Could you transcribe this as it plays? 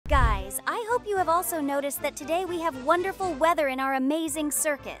guys, I hope you have also noticed that today we have wonderful weather in our amazing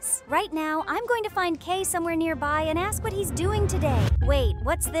circus. Right now, I'm going to find Kay somewhere nearby and ask what he's doing today. Wait,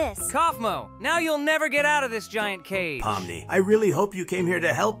 what's this? Kaufmo, now you'll never get out of this giant cage. Pomni, I really hope you came here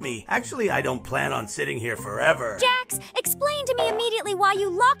to help me. Actually, I don't plan on sitting here forever. Jax, explain to me immediately why you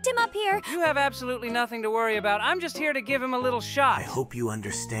locked him up here. You have absolutely nothing to worry about. I'm just here to give him a little shot. I hope you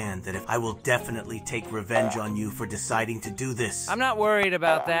understand that if I will definitely take revenge on you for deciding to do this. I'm not worried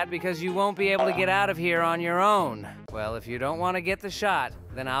about that because you won't be able to get out of here on your own. Well, if you don't want to get the shot,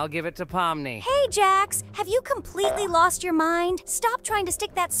 then I'll give it to Pomni. Hey, Jax, have you completely lost your mind? Stop trying to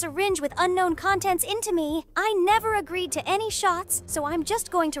stick that syringe with unknown contents into me. I never agreed to any shots, so I'm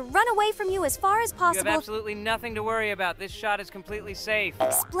just going to run away from you as far as possible. You have absolutely nothing to worry about. This shot is completely safe.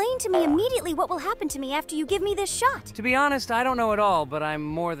 Explain to me immediately what will happen to me after you give me this shot. To be honest, I don't know at all, but I'm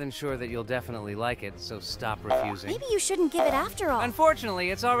more than sure that you'll definitely like it, so stop refusing. Maybe you shouldn't give it after all.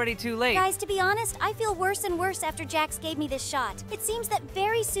 Unfortunately, it's already too late. Guys, to be honest, I feel worse and worse after Jax gave me this shot. It seems that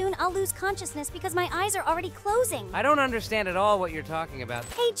very soon I'll lose consciousness because my eyes are already closing. I don't understand at all what you're talking about.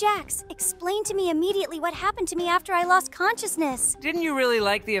 Hey, Jax, explain to me immediately what happened to me after I lost consciousness. Didn't you really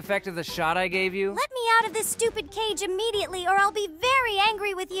like the effect of the shot I gave you? Let me out of this stupid cage immediately or I'll be very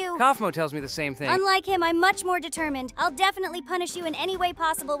angry with you. Kaufmo tells me the same thing. Unlike him, I'm much more determined. I'll definitely punish you in any way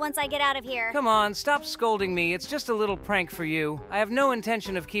possible once I get out of here. Come on, stop scolding me. It's just a little prank for you. I have no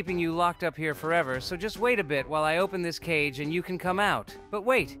intention of keeping you locked up here forever, so just wait a bit while I open this cage and you can come out. But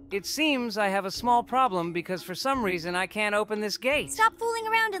wait, it seems I have a small problem because for some reason I can't open this gate. Stop fooling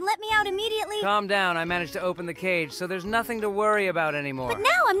around and let me out immediately. Calm down, I managed to open the cage, so there's nothing to worry about anymore. But now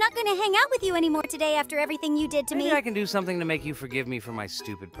I'm not going to hang out with you anymore today after everything you did to me. Maybe I can do something to make you forgive me for my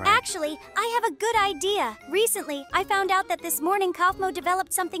stupid prank. Actually, I have a good idea. Recently, I found out that this morning Kaufmo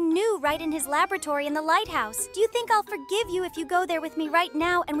developed something new right in his laboratory in the lighthouse. Do you think I'll forgive you if you go there with me right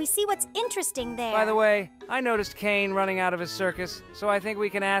now and we see what's interesting there? By the way, I noticed Kane running out of his circus, so I think we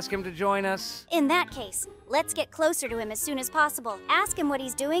can ask him to join us. In that case, let's get closer to him as soon as possible. Ask him what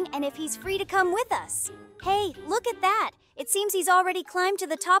he's doing and if he's free to come with us. Hey, look at that! It seems he's already climbed to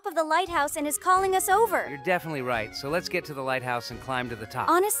the top of the lighthouse and is calling us over. You're definitely right, so let's get to the lighthouse and climb to the top.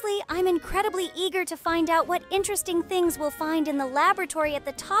 Honestly, I'm incredibly eager to find out what interesting things we'll find in the laboratory at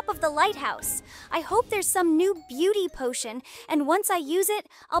the top of the lighthouse. I hope there's some new beauty potion, and once I use it,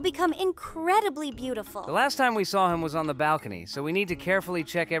 I'll become incredibly beautiful. The last time we saw him was on the balcony, so we need to carefully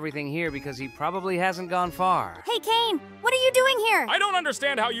check everything here because he probably hasn't gone far. Hey, Kane, what are you doing here? I don't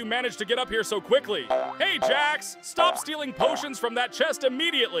understand how you managed to get up here so quickly. Hey, Jax, stop stealing potions from that chest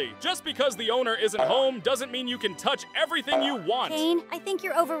immediately. Just because the owner isn't home doesn't mean you can touch everything you want. Kane, I think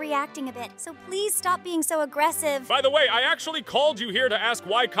you're overreacting a bit, so please stop being so aggressive. By the way, I actually called you here to ask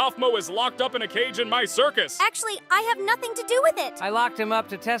why Kaufmo is locked up in a cage in my circus. Actually, I have nothing to do with it. I locked him up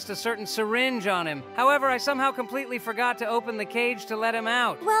to test a certain syringe on him. However, I somehow completely forgot to open the cage to let him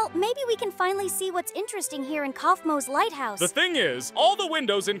out. Well, maybe we can finally see what's interesting here in Kaufmo's lighthouse. The thing is, all the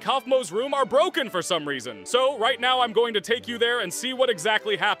windows in Kaufmo's room are broken for some reason. So right now I'm going to take you there and see what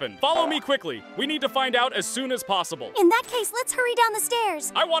exactly happened. Follow me quickly. We need to find out as soon as possible. In that case, let's hurry down the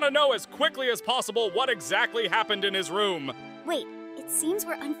stairs. I want to know as quickly as possible what exactly happened in his room. Wait, it seems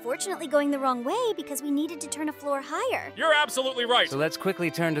we're unfortunately going the wrong way because we needed to turn a floor higher. You're absolutely right. So let's quickly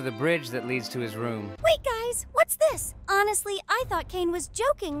turn to the bridge that leads to his room. Wait, guys, what's this? Honestly, I thought Kane was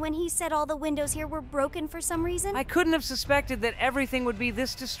joking when he said all the windows here were broken for some reason. I couldn't have suspected that everything would be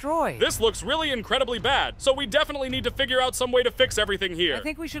this destroyed. This looks really incredibly bad, so we definitely need to figure out some way to fix everything here. I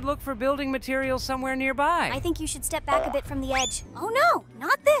think we should look for building materials somewhere nearby. I think you should step back a bit from the edge. Oh no,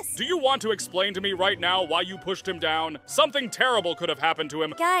 not this! Do you want to explain to me right now why you pushed him down? Something terrible could have happened to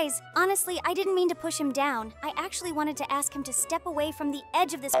him. Guys, honestly, I didn't mean to push him down. I actually wanted to ask him to step away from the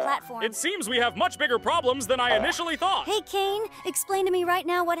edge of this platform. It seems we have much bigger problems than I initially thought. Hey, Kane, explain to me right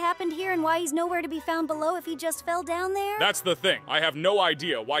now what happened here and why he's nowhere to be found below if he just fell down there? That's the thing. I have no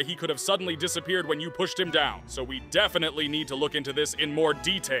idea why he could have suddenly disappeared when you pushed him down, so we definitely need to look into this in more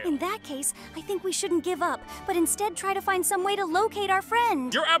detail. In that case, I think we shouldn't give up, but instead try to find some way to locate our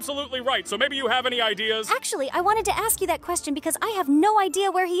friend. You're absolutely right, so maybe you have any ideas? Actually, I wanted to ask you that question because I have no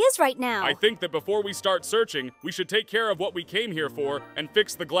idea where he is right now. I think that before we start searching, we should take care of what we came here for and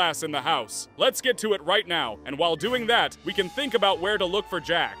fix the glass in the house. Let's get to it right now, and while doing that, we can think about where to look for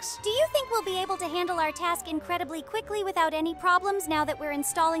JAX. Do you think we'll be able to handle our task incredibly quickly without any problems now that we're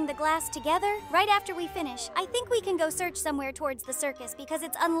installing the glass together? Right after we finish, I think we can go search somewhere towards the circus because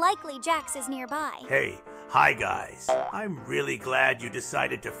it's unlikely JAX is nearby. Hey, Hi guys, I'm really glad you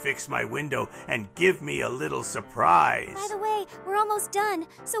decided to fix my window and give me a little surprise. By the way, we're almost done,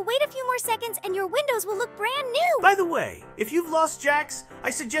 so wait a few more seconds and your windows will look brand new! By the way, if you've lost Jax,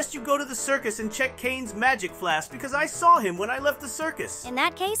 I suggest you go to the circus and check Kane's magic flask because I saw him when I left the circus. In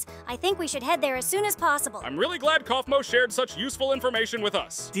that case, I think we should head there as soon as possible. I'm really glad Kaufmo shared such useful information with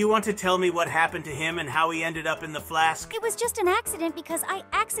us. Do you want to tell me what happened to him and how he ended up in the flask? It was just an accident because I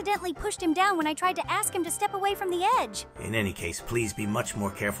accidentally pushed him down when I tried to ask him to step away from the edge. In any case, please be much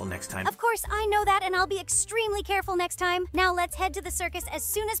more careful next time. Of course, I know that, and I'll be extremely careful next time. Now let's head to the circus as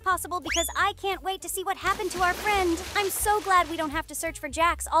soon as possible because I can't wait to see what happened to our friend. I'm so glad we don't have to search for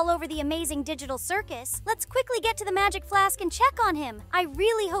JAX all over the amazing digital circus. Let's quickly get to the magic flask and check on him. I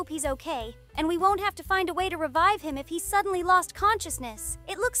really hope he's okay. And we won't have to find a way to revive him if he suddenly lost consciousness.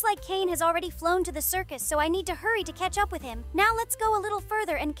 It looks like Kane has already flown to the circus, so I need to hurry to catch up with him. Now let's go a little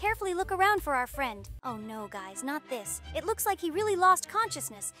further and carefully look around for our friend. Oh no, guys, not this. It looks like he really lost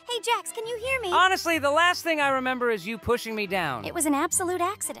consciousness. Hey, Jax, can you hear me? Honestly, the last thing I remember is you pushing me down. It was an absolute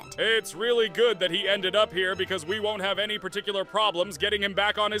accident. It's really good that he ended up here because we won't have any particular problems getting him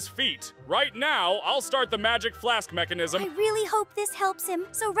back on his feet. Right now, I'll start the magic flask mechanism. I really hope this helps him.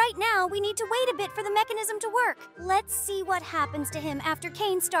 So right now, we need to wait a bit for the mechanism to work. Let's see what happens to him after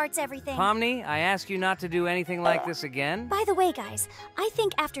Kane starts everything. Pomni, I ask you not to do anything like this again. By the way, guys, I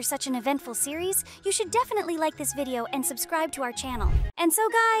think after such an eventful series, you should definitely like this video and subscribe to our channel. And so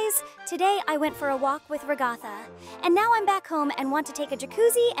guys, today I went for a walk with Ragatha, and now I'm back home and want to take a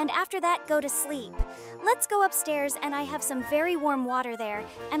jacuzzi and after that go to sleep. Let's go upstairs and I have some very warm water there,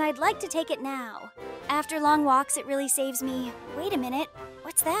 and I'd like to take it now. After long walks, it really saves me. Wait a minute.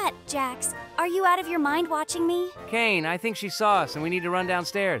 What's that, Jax? Are you out of your mind watching me? Kane, I think she saw us and we need to run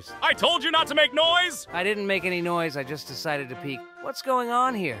downstairs. I told you not to make noise! I didn't make any noise, I just decided to peek. What's going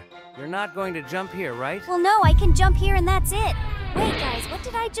on here? You're not going to jump here, right? Well, no, I can jump here and that's it. Wait, guys, what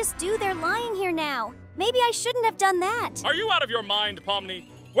did I just do? They're lying here now. Maybe I shouldn't have done that. Are you out of your mind, Pomni?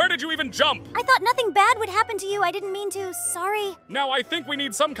 Where did you even jump? I thought nothing bad would happen to you. I didn't mean to. Sorry. Now I think we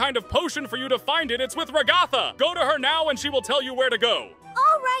need some kind of potion for you to find it. It's with Ragatha. Go to her now and she will tell you where to go.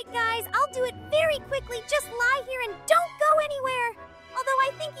 All right, guys, I'll do it very quickly. Just lie here and don't go anywhere. Although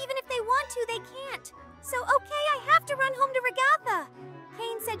I think even if they want to, they can't. So, okay, I have to run home to Ragatha.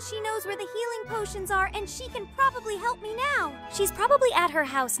 Kane said she knows where the healing potions are and she can probably help me now. She's probably at her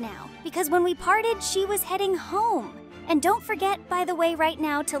house now, because when we parted, she was heading home. And don't forget, by the way, right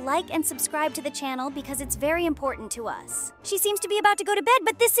now to like and subscribe to the channel because it's very important to us. She seems to be about to go to bed,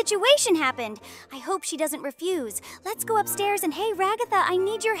 but this situation happened. I hope she doesn't refuse. Let's go upstairs and hey, Ragatha, I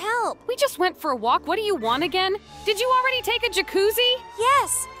need your help. We just went for a walk. What do you want again? Did you already take a jacuzzi?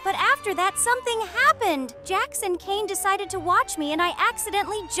 Yes, but after that, something happened. Jax and Kane decided to watch me and I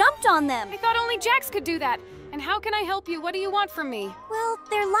accidentally jumped on them. I thought only Jax could do that. And how can I help you? What do you want from me? Well,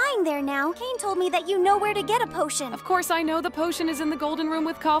 they're lying there now. Kane told me that you know where to get a potion. Of course I know the potion is in the golden room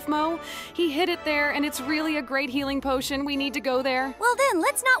with Kaufmo. He hid it there, and it's really a great healing potion. We need to go there. Well then,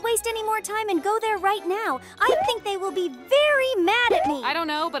 let's not waste any more time and go there right now. I think they will be very mad at me. I don't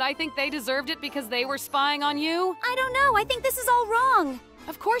know, but I think they deserved it because they were spying on you. I don't know. I think this is all wrong.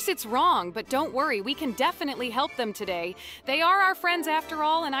 Of course it's wrong, but don't worry, we can definitely help them today. They are our friends after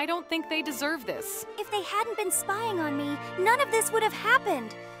all, and I don't think they deserve this. If they hadn't been spying on me, none of this would have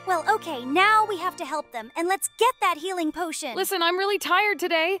happened. Well, okay, now we have to help them, and let's get that healing potion. Listen, I'm really tired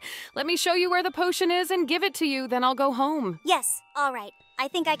today. Let me show you where the potion is and give it to you, then I'll go home. Yes, all right. I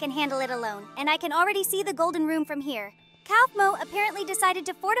think I can handle it alone, and I can already see the golden room from here. Kaufmo apparently decided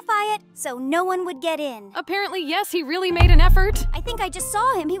to fortify it so no one would get in. Apparently, yes, he really made an effort. I think I just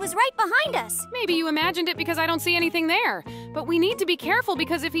saw him. He was right behind us. Maybe you imagined it because I don't see anything there. But we need to be careful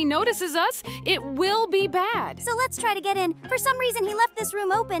because if he notices us, it will be bad. So let's try to get in. For some reason, he left this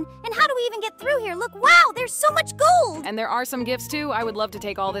room open. And how do we even get through here? Look, wow, there's so much gold! And there are some gifts too. I would love to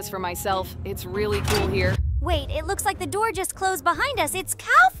take all this for myself. It's really cool here. Wait, it looks like the door just closed behind us. It's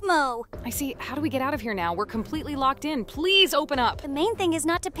Kaufmo! I see. How do we get out of here now? We're completely locked in. Please open up. The main thing is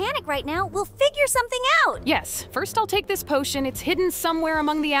not to panic right now. We'll figure something out. Yes. First, I'll take this potion. It's hidden somewhere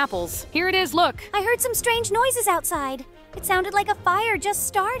among the apples. Here it is, look. I heard some strange noises outside. It sounded like a fire just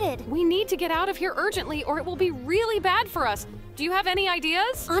started. We need to get out of here urgently or it will be really bad for us. Do you have any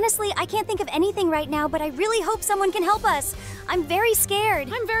ideas? Honestly, I can't think of anything right now, but I really hope someone can help us. I'm very scared.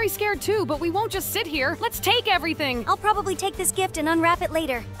 I'm very scared too, but we won't just sit here. Let's take everything. I'll probably take this gift and unwrap it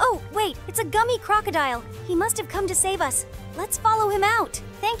later. Oh, wait, it's a gummy crocodile. He must have come to save us. Let's follow him out.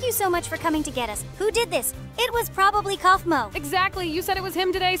 Thank you so much for coming to get us. Who did this? It was probably Kaufmo. Exactly. You said it was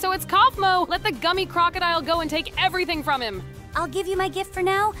him today, so it's Kaufmo. Let the gummy crocodile go and take everything from him. I'll give you my gift for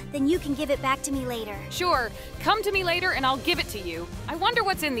now, then you can give it back to me later. Sure, come to me later and I'll give it to you. I wonder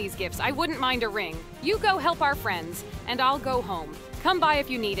what's in these gifts. I wouldn't mind a ring. You go help our friends, and I'll go home. Come by if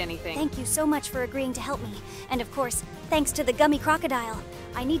you need anything. Thank you so much for agreeing to help me. And of course, thanks to the gummy crocodile.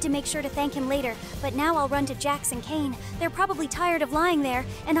 I need to make sure to thank him later, but now I'll run to Jax and Kane. They're probably tired of lying there,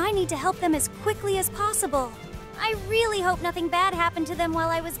 and I need to help them as quickly as possible. I really hope nothing bad happened to them while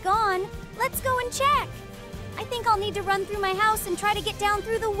I was gone. Let's go and check. I think I'll need to run through my house and try to get down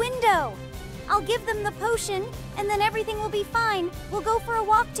through the window. I'll give them the potion, and then everything will be fine. We'll go for a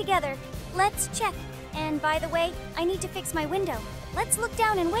walk together. Let's check. And by the way, I need to fix my window. Let's look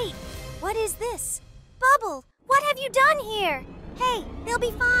down and wait. What is this? Bubble, what have you done here? Hey, they'll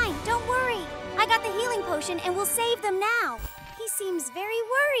be fine. Don't worry. I got the healing potion and we'll save them now. He seems very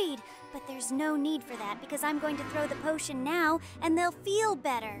worried, but there's no need for that because I'm going to throw the potion now and they'll feel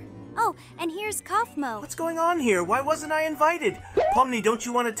better. Oh, and here's Kaufmo. What's going on here? Why wasn't I invited? Pomni, don't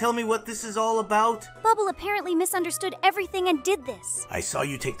you want to tell me what this is all about? Bubble apparently misunderstood everything and did this. I saw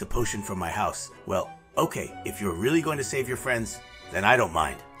you take the potion from my house. Well, okay, if you're really going to save your friends, then I don't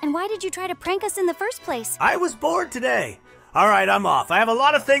mind. And why did you try to prank us in the first place? I was bored today. All right, I'm off. I have a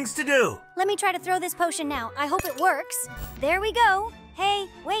lot of things to do. Let me try to throw this potion now. I hope it works. There we go. Hey,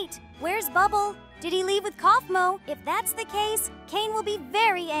 wait, where's Bubble? Did he leave with Kaufmo? If that's the case, Kane will be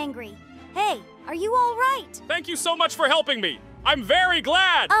very angry. Hey, are you all right? Thank you so much for helping me. I'm very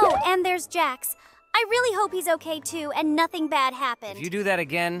glad. Oh, and there's Jax. I really hope he's okay too and nothing bad happened. If you do that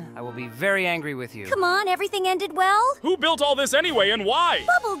again, I will be very angry with you. Come on, everything ended well? Who built all this anyway and why?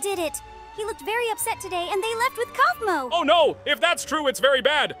 Bubble did it. He looked very upset today and they left with Kaufmo. Oh no, if that's true, it's very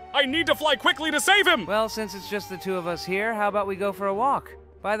bad. I need to fly quickly to save him. Well, since it's just the two of us here, how about we go for a walk?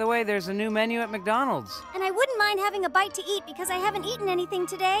 By the way, there's a new menu at McDonald's. And I wouldn't mind having a bite to eat because I haven't eaten anything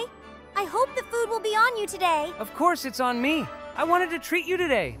today. I hope the food will be on you today. Of course it's on me. I wanted to treat you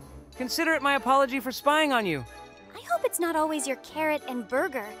today. Consider it my apology for spying on you. I hope it's not always your carrot and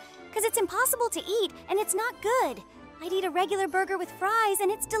burger, because it's impossible to eat and it's not good. I'd eat a regular burger with fries and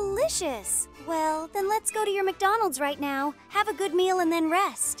it's delicious. Well, then let's go to your McDonald's right now, have a good meal and then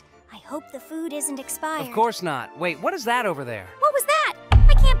rest. I hope the food isn't expired. Of course not. Wait, what is that over there? What was that?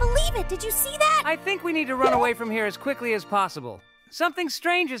 I can't believe it. Did you see that? I think we need to run away from here as quickly as possible. Something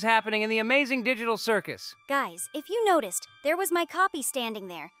strange is happening in the amazing digital circus. Guys, if you noticed, there was my copy standing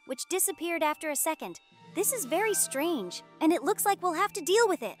there, which disappeared after a second. This is very strange, and it looks like we'll have to deal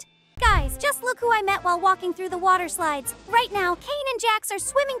with it. Guys, just look who I met while walking through the water slides. Right now, Kane and Jax are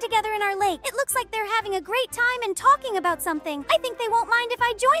swimming together in our lake. It looks like they're having a great time and talking about something. I think they won't mind if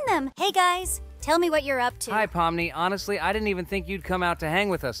I join them. Hey guys, tell me what you're up to. Hi, Pomni. Honestly, I didn't even think you'd come out to hang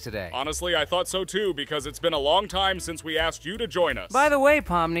with us today. Honestly, I thought so too, because it's been a long time since we asked you to join us. By the way,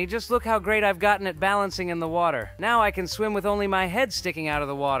 Pomni, just look how great I've gotten at balancing in the water. Now I can swim with only my head sticking out of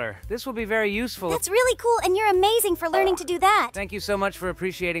the water. This will be very useful. That's really cool, and you're amazing for learning to do that. Thank you so much for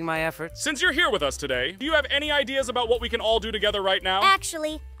appreciating my efforts. Since you're here with us today, do you have any ideas about what we can all do together right now?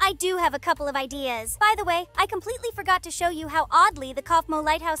 Actually, I do have a couple of ideas. By the way, I completely forgot to show you how oddly the Kaufmo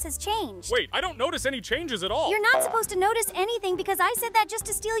Lighthouse has changed. Wait, I don't notice any changes at all. You're not supposed to notice anything because I said that just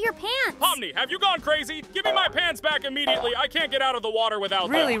to steal your pants. Pomni, have you gone crazy? Give me my pants back immediately. I can't get out of the water without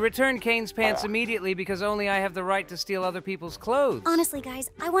them. Really, return Kane's pants immediately because only I have the right to steal other people's clothes. Honestly, guys,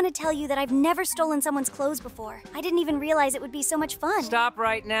 I want to tell you that I've never stolen someone's clothes before. I didn't even realize it would be so much fun. Stop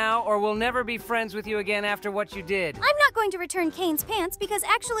right now, or we'll never be friends with you again after what you did. I'm not going to return Kane's pants because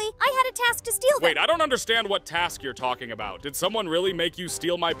actually, I had a task to steal them. Wait, I don't understand what task you're talking about. Did someone really make you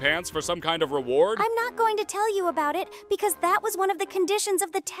steal my pants for some kind of reward? I'm not going to tell you about it because that was one of the conditions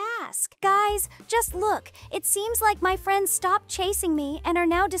of the task. Guys, just look. It seems like my friends stopped chasing me and are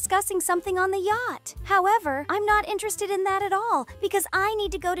now discussing something on the yacht. However, I'm not interested in that at all because I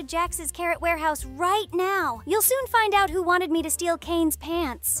need to go to Jax's carrot warehouse right now. You'll soon find out who wanted me to steal Kane's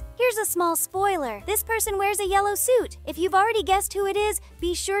pants. Here's a small spoiler. This person wears a yellow suit. If you've already guessed who it is,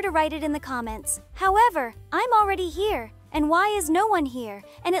 be sure to write it in the comments. However, I'm already here. And why is no one here?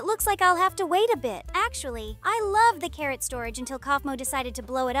 And it looks like I'll have to wait a bit. Actually, I loved the carrot storage until Kaufmo decided to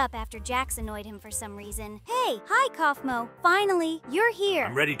blow it up after Jax annoyed him for some reason. Hey, hi Kaufmo. Finally, you're here.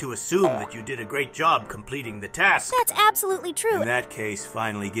 I'm ready to assume that you did a great job completing the task. That's absolutely true. In that case,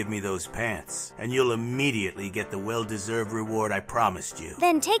 finally give me those pants, and you'll immediately get the well-deserved reward I promised you.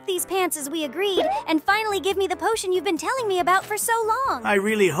 Then take these pants as we agreed, and finally give me the potion you've been telling me about for so long. I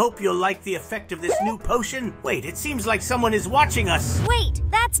really hope you'll like the effect of this new potion. Wait, it seems like someone is watching us. Wait,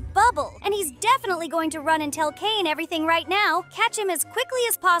 that's That's Bubble, and he's definitely going to run and tell Kane everything right now. Catch him as quickly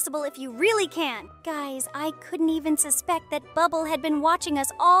as possible if you really can. Guys, I couldn't even suspect that Bubble had been watching us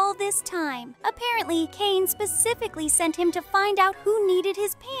all this time. Apparently, Kane specifically sent him to find out who needed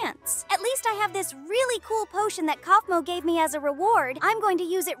his pants. At least I have this really cool potion that Kaufmo gave me as a reward. I'm going to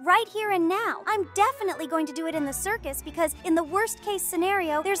use it right here and now. I'm definitely going to do it in the circus because in the worst case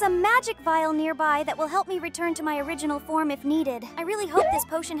scenario, there's a magic vial nearby that will help me return to my original form if needed. I really hope this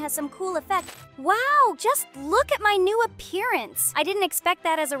potion has some cool effect. Wow, just look at my new appearance. I didn't expect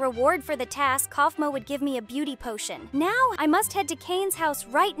that as a reward for the task. Kaufmo would give me a beauty potion. Now, I must head to Kane's house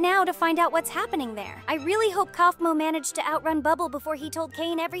right now to find out what's happening there. I really hope Kaufmo managed to outrun Bubble before he told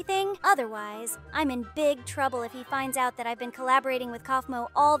Kane everything. Otherwise, I'm in big trouble if he finds out that I've been collaborating with Kaufmo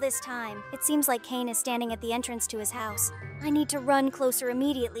all this time. It seems like Kane is standing at the entrance to his house. I need to run closer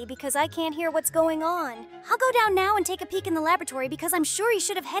immediately because I can't hear what's going on. I'll go down now and take a peek in the laboratory because I'm sure he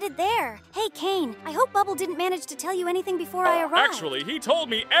should have headed there. Hey, Kane, I hope Bubble didn't manage to tell you anything before I arrived. Actually, he told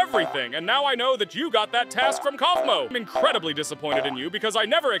me everything, and now I know that you got that task from Kaufmo. I'm incredibly disappointed in you because I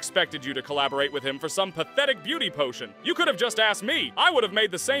never expected you to collaborate with him for some pathetic beauty potion. You could have just asked me. I would have made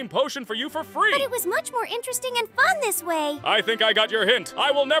the same potion for you for free. But it was much more interesting and fun this way. I think I got your hint.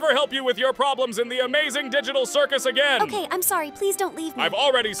 I will never help you with your problems in the amazing digital circus again. Okay, I'm sorry. Please don't leave me. I've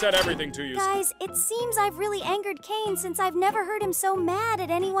already said everything to you. Guys, it seems I've really angered Kane since I've never heard him so mad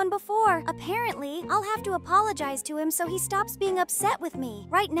at anyone before. Apparently, I'll have to apologize to him so he stops being upset with me.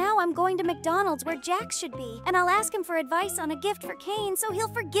 Right now, I'm going to McDonald's where JAX should be, and I'll ask him for advice on a gift for Kane so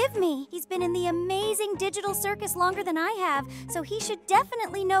he'll forgive me. He's been in the amazing digital circus longer than I have, so he should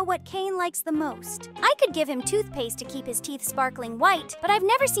definitely know what Kane likes the most. I could give him toothpaste to keep his teeth sparkling white, but I've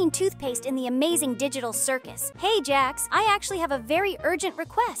never seen toothpaste in the amazing digital circus. Hey, JAX, I actually have a very urgent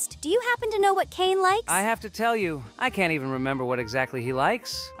request. Do you happen to know what Kane likes? I have to tell you, I can't even remember what exactly he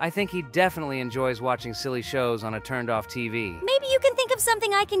likes. I think he definitely enjoys watching silly shows on a turned-off TV. Maybe you can think of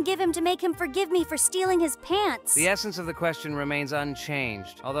something I can give him to make him forgive me for stealing his pants. The essence of the question remains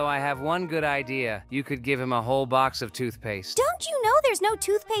unchanged, although I have one good idea. You could give him a whole box of toothpaste. Don't you know there's no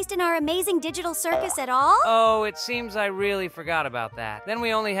toothpaste in our amazing digital circus at all? Oh, it seems I really forgot about that. Then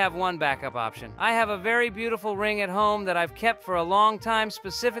we only have one backup option. I have a very beautiful ring at home that I've kept for a long time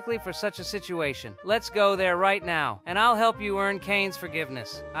specifically for such a situation. Let's go there right now, and I'll help you earn Kane's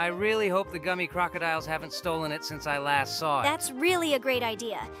forgiveness. I really hope the gummy crocodiles haven't stolen it since I last saw it. That's really a great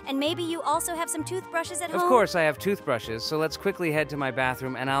idea. And maybe you also have some toothbrushes at home? Of course I have toothbrushes, so let's quickly head to my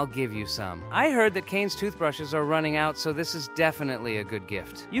bathroom and I'll give you some. I heard that Kane's toothbrushes are running out, so this is definitely a good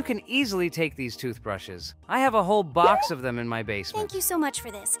gift. You can easily take these toothbrushes. I have a whole box of them in my basement. Thank you so much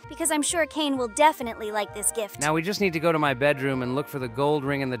for this, because I'm sure Kane will definitely like this gift. Now we just need to go to my bedroom and look for the gold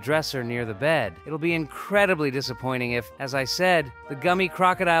ring in the dresser near the bed. It'll be incredibly disappointing if, as I said, the gummy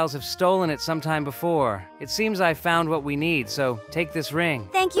crocodiles have stolen it sometime before. It seems I found what we need, so take this ring.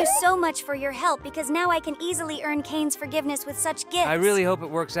 Thank you so much for your help, because now I can easily earn Kane's forgiveness with such gifts. I really hope it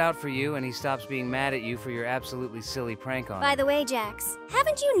works out for you and he stops being mad at you for your absolutely silly prank on him. By the way, JAX,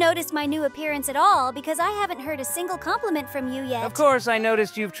 haven't you noticed my new appearance at all? Because I haven't heard a single compliment from you yet. Of course, I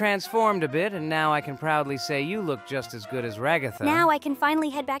noticed you've transformed a bit, and now I can proudly say you look just as good as Ragatha. Now I can finally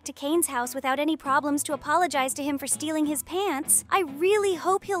head back to Kane's house without any problems to apologize to him for stealing his pants. I really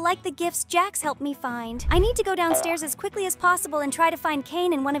hope he'll like the gifts JAX helped me find. I need to go downstairs as quickly as possible and try to find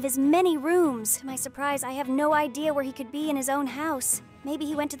Kane in one of his many rooms. To my surprise, I have no idea where he could be in his own house. Maybe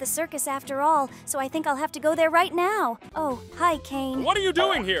he went to the circus after all, so I think I'll have to go there right now. Oh, hi, Kane. What are you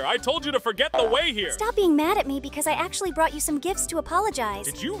doing here? I told you to forget the way here. Stop being mad at me because I actually brought you some gifts to apologize.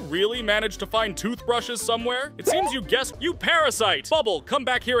 Did you really manage to find toothbrushes somewhere? It seems you guessed. You parasite! Bubble, come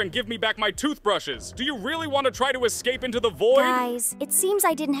back here and give me back my toothbrushes. Do you really want to try to escape into the void? Guys, it seems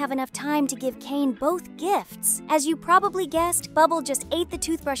I didn't have enough time to give Kane both gifts. As you probably guessed, Bubble just ate the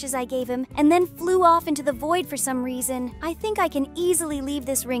toothbrushes I gave him and then flew off into the void for some reason. I think I can easily leave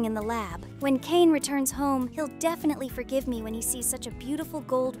this ring in the lab. When Kane returns home, he'll definitely forgive me when he sees such a beautiful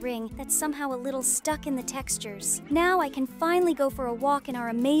gold ring that's somehow a little stuck in the textures. Now I can finally go for a walk in our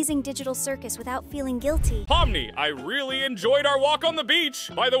amazing digital circus without feeling guilty. Pomni, I really enjoyed our walk on the beach.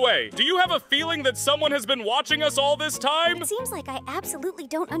 By the way, do you have a feeling that someone has been watching us all this time? It seems like I absolutely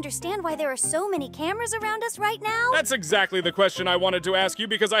don't understand why there are so many cameras around us right now. That's exactly the question I wanted to ask you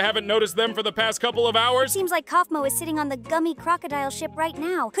because I haven't noticed them for the past couple of hours. It seems like Kaufmo is sitting on the gummy crocodile ship right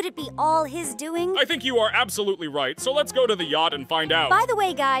now. Could it be all his doing? I think you are absolutely right, so let's go to the yacht and find out. By the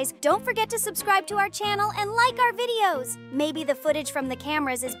way, guys, don't forget to subscribe to our channel and like our videos. Maybe the footage from the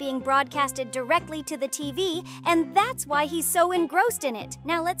cameras is being broadcasted directly to the TV, and that's why he's so engrossed in it.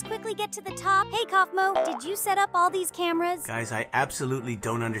 Now let's quickly get to the top. Hey, Kaufmo, did you set up all these cameras? Guys, I absolutely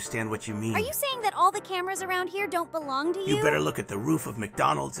don't understand what you mean. Are you saying that all the cameras around here don't belong to you? You better look at the roof of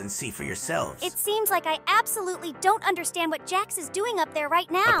McDonald's and see for yourselves. It seems like I absolutely don't understand what JAX is doing up there right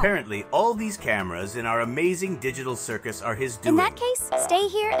now. Apparently, all these cameras in our amazing digital circus are his doing. In that case, stay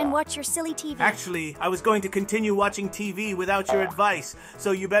here and watch your silly TV. Actually, I was going to continue watching TV without your advice,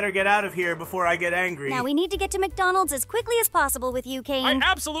 so you better get out of here before I get angry. Now we need to get to McDonald's as quickly as possible with you, Kane. I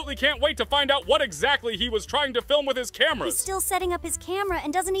absolutely can't wait to find out what exactly he was trying to film with his cameras. He's still setting up his camera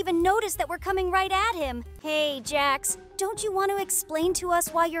and doesn't even notice that we're coming right at him. Hey, JAX, don't you want to explain to us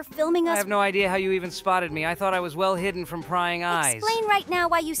why you're filming us? I have no idea how you even spotted me. I thought I was well hidden from prying eyes. Explain right now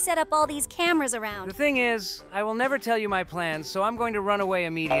why you set up all these cameras around. The thing is, I will never tell you my plans, so I'm going to run away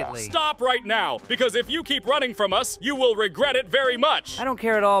immediately. Stop right now, because if you keep running from us, you will regret it very much. I don't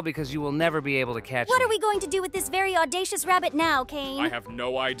care at all because you will never be able to catch me. What are we going to do with this very audacious rabbit now, Kane? I have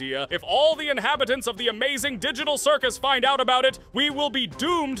no idea. If all the inhabitants of the amazing digital circus find out about it, we will be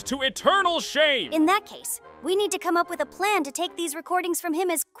doomed to eternal shame. In that case, we need to come up with a plan to take these recordings from him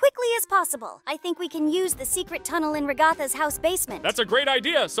as quickly as possible. I think we can use the secret tunnel in Ragatha's house basement. That's a great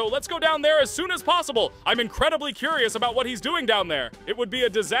idea, so let's go down there as soon as possible. I'm incredibly curious about what he's doing down there. It would be a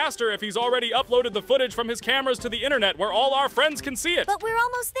disaster if he's already uploaded the footage from his cameras to the internet where all our friends can see it. But we're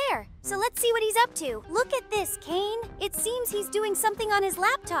almost there, so let's see what he's up to. Look at this, Kane. It seems he's doing something on his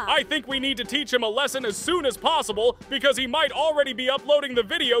laptop. I think we need to teach him a lesson as soon as possible because he might already be uploading the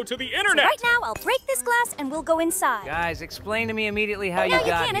video to the internet. So right now, I'll break this glass and we'll go inside. Guys, explain to me immediately how Now you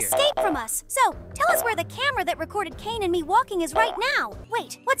got can't here. escape from us. So, tell us where the camera that recorded Kane and me walking is right now.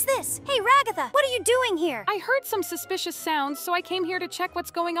 Wait, what's this? Hey, Ragatha, what are you doing here? I heard some suspicious sounds, so I came here to check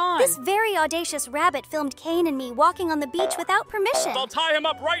what's going on. This very audacious rabbit filmed Kane and me walking on the beach without permission. I'll tie him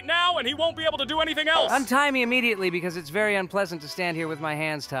up right now and he won't be able to do anything else. Untie me immediately because it's very unpleasant to stand here with my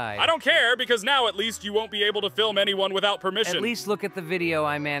hands tied. I don't care because now at least you won't be able to film anyone without permission. At least look at the video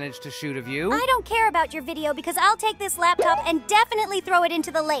I managed to shoot of you. I don't care about your video because I'll take this laptop and definitely throw it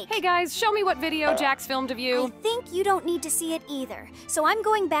into the lake. Hey guys, show me what video JAX filmed of I you. think you don't need to see it either. So I'm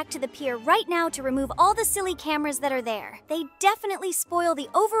going back to the pier right now to remove all the silly cameras that are there. They definitely spoil the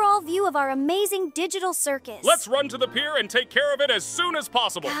overall view of our amazing digital circus. Let's run to the pier and take care of it as soon as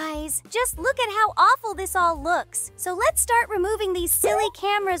possible. Guys, just look at how awful this all looks. So let's start removing these silly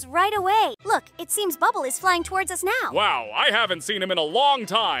cameras right away. Look, it seems Bubble is flying towards us now. Wow, I haven't seen him in a long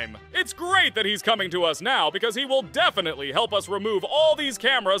time. It's great that he's coming to us now because he will definitely help us remove all these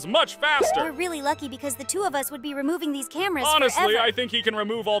cameras much faster. We're really lucky because the two of us would be removing these cameras Honestly, forever. I think he can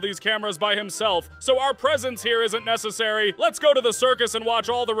remove all these cameras by himself, so our presence here isn't necessary. Let's go to the circus and watch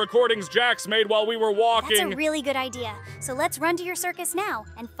all the recordings JAX made while we were walking. That's a really good idea. So let's run to your circus now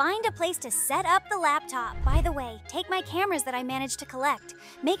and find a place to set up the laptop. By the way, take my cameras that I managed to collect.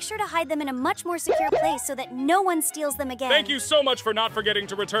 Make sure to hide them in a much more secure place so that no one steals them again. Thank you so much for not forgetting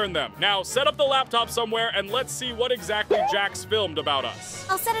to return them. Now, set up the laptop somewhere and let's see what exactly JAX filmed about us.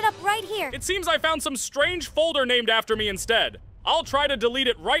 I'll set it up right here. It seems I found some strange folder named after me instead. I'll try to delete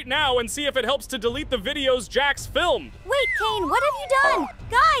it right now and see if it helps to delete the videos JAX filmed. Wait, Kane, what have you done?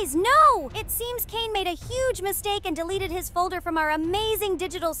 Guys, no! It seems Kane made a huge mistake and deleted his folder from our amazing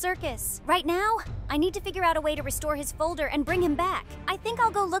digital circus. Right now, I need to figure out a way to restore his folder and bring him back. I think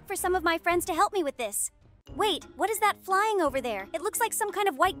I'll go look for some of my friends to help me with this. Wait, what is that flying over there? It looks like some kind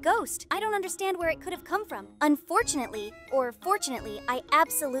of white ghost. I don't understand where it could have come from. Unfortunately, or fortunately, I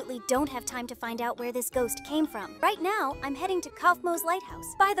absolutely don't have time to find out where this ghost came from. Right now, I'm heading to Kaufmo's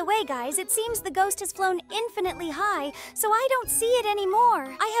lighthouse. By the way, guys, it seems the ghost has flown infinitely high, so I don't see it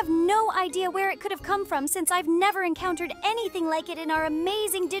anymore. I have no idea where it could have come from since I've never encountered anything like it in our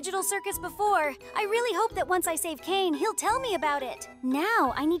amazing digital circus before. I really hope that once I save Kane, he'll tell me about it.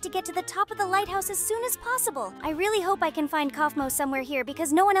 Now, I need to get to the top of the lighthouse as soon as possible. I really hope I can find Kaufmo somewhere here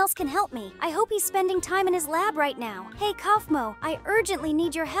because no one else can help me. I hope he's spending time in his lab right now. Hey, Kaufmo, I urgently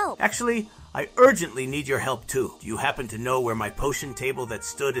need your help. Actually, I urgently need your help too. Do you happen to know where my potion table that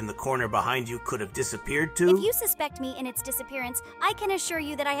stood in the corner behind you could have disappeared to? If you suspect me in its disappearance, I can assure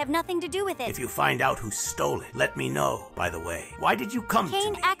you that I have nothing to do with it. If you find out who stole it, let me know, by the way. Why did you come to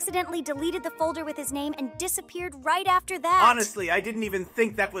Kane me? accidentally deleted the folder with his name and disappeared right after that. Honestly, I didn't even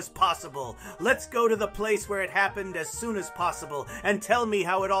think that was possible. Let's go to the place where it happened as soon as possible and tell me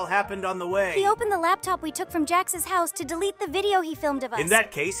how it all happened on the way. He opened the laptop we took from JAX's house to delete the video he filmed of us. In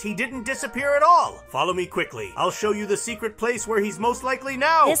that case, he didn't disappear here at all. Follow me quickly. I'll show you the secret place where he's most likely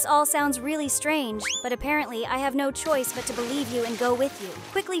now. This all sounds really strange, but apparently I have no choice but to believe you and go with you.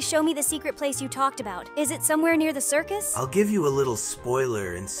 Quickly show me the secret place you talked about. Is it somewhere near the circus? I'll give you a little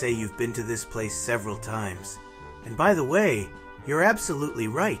spoiler and say you've been to this place several times. And by the way, you're absolutely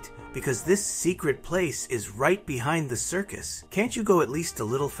right, because this secret place is right behind the circus. Can't you go at least a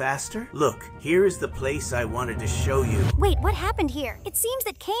little faster? Look, here is the place I wanted to show you. Wait, what happened here? It seems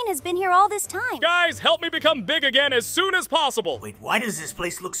that Kane has been here all this time. Guys, help me become big again as soon as possible. Wait, why does this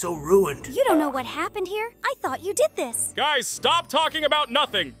place look so ruined? You don't know what happened here? I thought you did this. Guys, stop talking about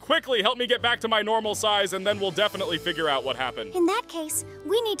nothing. Quickly help me get back to my normal size and then we'll definitely figure out what happened. In that case,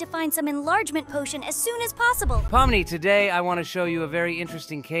 we need to find some enlargement potion as soon as possible. Pomni, today I want to show you a very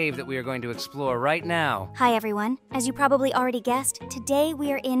interesting cave that we are going to explore right now. Hi everyone. As you probably already guessed, today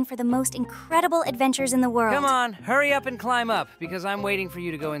we are in for the most incredible adventures in the world. Come on, hurry up and climb up, because I'm waiting for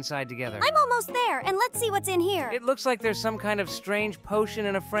you to go inside together. I'm almost there, and let's see what's in here. It looks like there's some kind of strange potion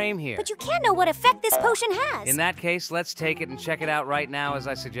in a frame here. But you can't know what effect this potion has. In that case, let's take it and check it out right now as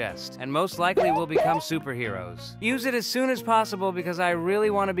I suggest. And most likely we'll become superheroes. Use it as soon as possible because I really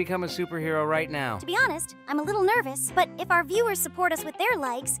want to become a superhero right now. To be honest, I'm a little nervous, but if our viewers support us with their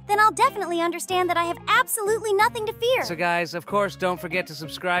likes, then I'll definitely understand that I have absolutely nothing to fear. So guys, of course, don't forget to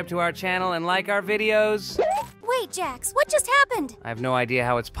subscribe to our channel and like our videos. Wait, Jax, what just happened? I have no idea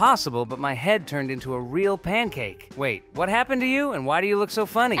how it's possible, but my head turned into a real pancake. Wait, what happened to you, and why do you look so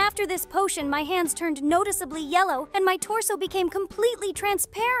funny? After this potion, my hands turned noticeably yellow, and my torso became completely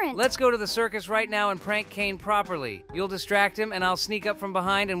transparent. Let's go to the circus right now and prank Kane properly. You'll distract him, and I'll sneak up from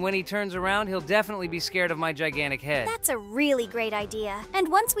behind, and when he turns around, he'll definitely be scared of my gigantic head. That's a really great idea. And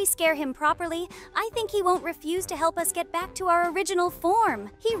once we scare him properly, I think he won't refuse to help us get back to our original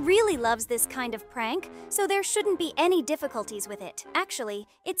form. He really loves this kind of prank, so there shouldn't be any difficulties with it. Actually,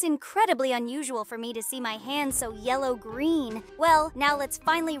 it's incredibly unusual for me to see my hands so yellow-green. Well, now let's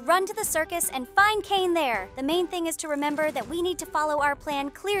finally run to the circus and find Kane there. The main thing is to remember that we need to follow our plan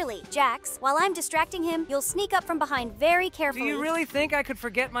clearly. Jax, while I'm distracting him, you'll sneak up from behind very carefully. Do you really think I could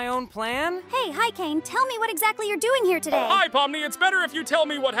forget my own plan? Hey, hi Kane, tell me what exactly you're doing here today. Hi, Pomni, it's better if you tell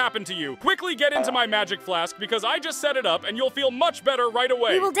me what happened to you. Quickly get into my magic flask because I just set it up and you'll feel much better right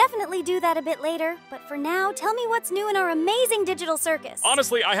away. We will definitely do that a bit later, but for now, tell me what's new in our amazing digital circus.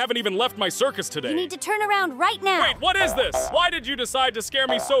 Honestly, I haven't even left my circus today. You need to turn around right now. Wait, what is this? Why did you decide to scare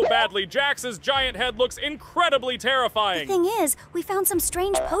me so badly? Jax's giant head looks incredibly terrifying. The thing is, we found some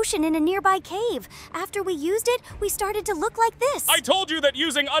strange potion in a nearby cave. After we used it, we started to look like this. I told you that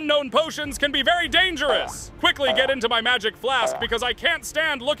using unknown potions can be very dangerous. Quickly get into my magic flask because I can't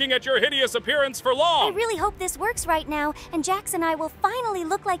stand looking at your hideous appearance for long. I really hope this works right now, and Jax and I will finally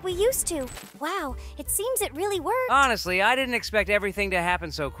look like we used to. Wow, it seems it really worked. Honestly, I didn't expect everything to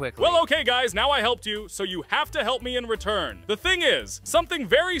happen so quickly. Well, okay, guys, now I helped you, so you have to help me in return. The thing is, something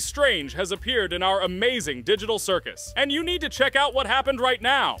very strange has appeared in our amazing digital circus, and you need to check out what happened right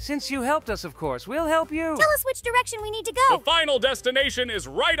now. Since you helped us, of course, we'll help you. Tell us which direction we need to go. The final destination is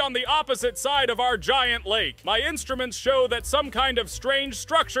right on the opposite side of our giant lake. My instruments show that some kind of strange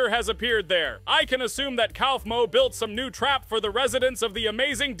structure has appeared there. I can assume that Kaufmo built some new trap for the residents of the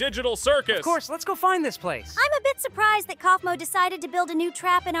amazing digital circus. Of course, let's go find this place. I'm a bit surprised that Kaufmo decided to build a new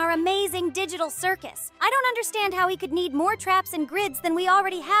trap in our amazing digital circus. I don't understand how he could need more traps and grids than we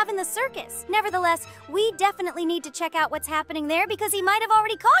already have in the circus. Nevertheless, we definitely need to check out what's happening there because he might have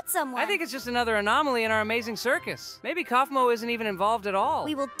already caught someone. I think it's just another anomaly in our amazing circus. Maybe Kaufmo isn't even involved at all.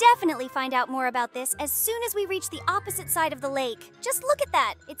 We will definitely find out more about this as soon as we reach the opposite side of the lake. Just look at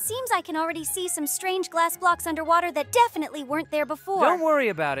that. It seems I can already see some strange glass blocks underwater that definitely weren't there before. Don't worry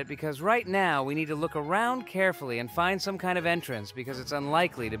about it, because right now we need to look around carefully and find some kind of entrance because it's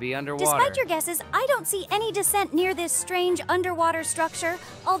unlikely to be underwater. Despite your guesses, I don't see any descent near this strange underwater structure.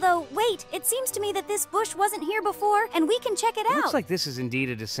 Although, wait, it seems to me that this bush wasn't here before, and we can check it out. Looks like this is indeed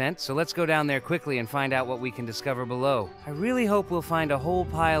a descent, so let's go down there quickly and find out what we can discover below. I really hope we'll find a whole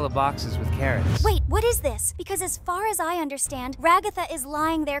pile of boxes with carrots. Wait, what is this? Because as far as I understand, Ragatha is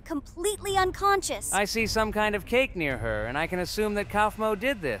lying there completely unconscious. I see some kind of cake near her, and I can assume that Kaufmo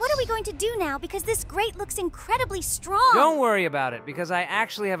did this. What are we going to do now? Because this grate looks incredibly strong. Don't worry about it, because I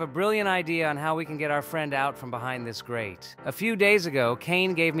actually have a brilliant idea on how we can get our friend out from behind this grate. A few days ago,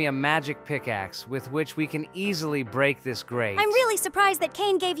 Kane gave me a magic pickaxe with which we can easily break this grate. I'm really surprised that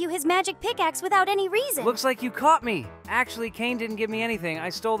Kane gave you his magic pickaxe without any reason. Looks like you caught me. Actually, Kane didn't give me anything. I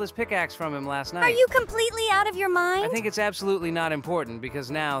stole this pickaxe from him last night. Are you you completely out of your mind? I think it's absolutely not important because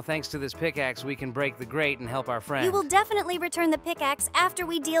now, thanks to this pickaxe, we can break the grate and help our friend. You will definitely return the pickaxe after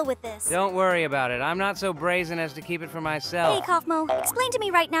we deal with this. Don't worry about it. I'm not so brazen as to keep it for myself. Hey, Kaufmo, explain to me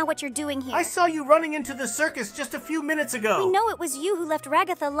right now what you're doing here. I saw you running into the circus just a few minutes ago. We know it was you who left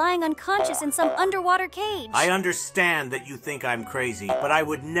Ragatha lying unconscious in some underwater cage. I understand that you think I'm crazy, but I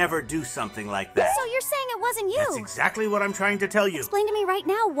would never do something like that. So you're saying it wasn't you? That's exactly what I'm trying to tell you. Explain to me right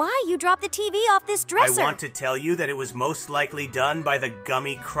now why you dropped the TV off this dresser. I want to tell you that it was most likely done by the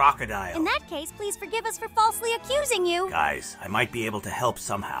gummy crocodile. In that case, please forgive us for falsely accusing you. Guys, I might be able to help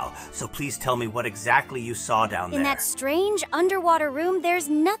somehow, so please tell me what exactly you saw down there. In that strange underwater room, there's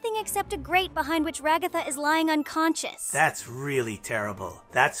nothing except a grate behind which Ragatha is lying unconscious. That's really terrible.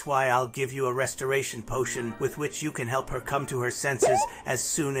 That's why I'll give you a restoration potion with which you can help her come to her senses as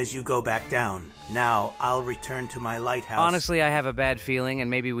soon as you go back down. Now, I'll return to my lighthouse. Honestly, I have a bad feeling, and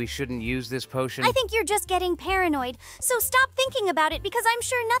maybe we shouldn't use this potion. I think you're just getting paranoid, so stop thinking about it because I'm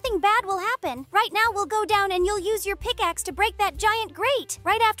sure nothing bad will happen. Right now, we'll go down and you'll use your pickaxe to break that giant grate.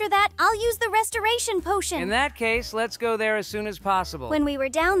 Right after that, I'll use the restoration potion. In that case, let's go there as soon as possible. When we were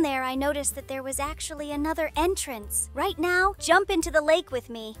down there, I noticed that there was actually another entrance. Right now, jump into the lake with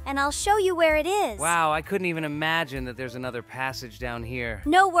me, and I'll show you where it is. Wow, I couldn't even imagine that there's another passage down here.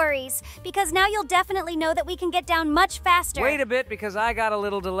 No worries, because now you'll definitely know that we can get down much faster. Wait a bit, because I got a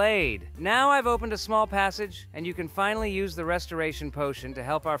little delayed. Now I've opened a small passage, and you can finally use the restoration potion to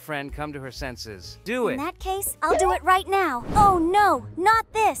help our friend come to her senses. Do it. In that case, I'll do it right now. Oh no,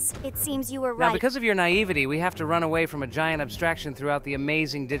 not this. It seems you were right. Now, because of your naivety, we have to run away from a giant abstraction throughout the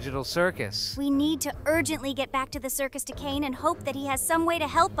amazing digital circus. We need to urgently get back to the circus to Kane and hope that he has some way to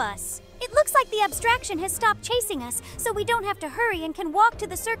help us. It looks like the abstraction has stopped chasing us, so we don't have to hurry and can walk to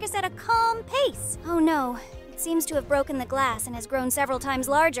the circus at a calm pace. Oh no. Seems to have broken the glass and has grown several times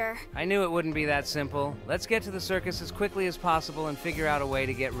larger. I knew it wouldn't be that simple. Let's get to the circus as quickly as possible and figure out a way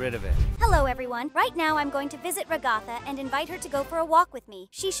to get rid of it. Hello, everyone. Right now, I'm going to visit Ragatha and invite her to go for a walk with me.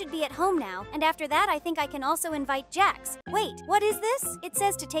 She should be at home now, and after that, I think I can also invite JAX. Wait, what is this? It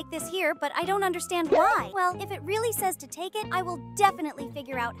says to take this here, but I don't understand why. Well, if it really says to take it, I will definitely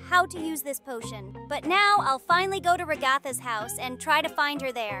figure out how to use this potion. But now, I'll finally go to Ragatha's house and try to find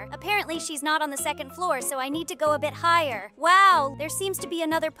her there. Apparently, she's not on the second floor, so I need to go a bit higher. Wow, there seems to be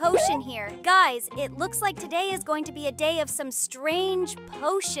another potion here. Guys, it looks like today is going to be a day of some strange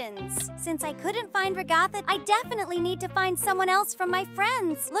potions. Since I couldn't find Ragatha, I definitely need to find someone else from my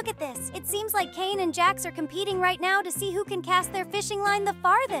friends. Look at this. It seems like Kane and JAX are competing right now to see who can cast their fishing line the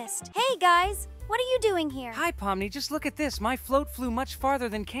farthest. Hey guys, what are you doing here? Hi, Pomni. Just look at this. My float flew much farther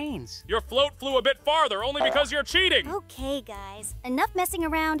than Kane's. Your float flew a bit farther only because you're cheating. Okay, guys. Enough messing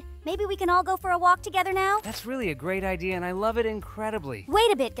around. Maybe we can all go for a walk together now? That's really a great idea, and I love it incredibly.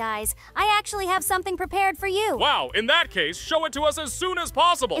 Wait a bit, guys. I actually have something prepared for you. Wow, in that case, show it to us as soon as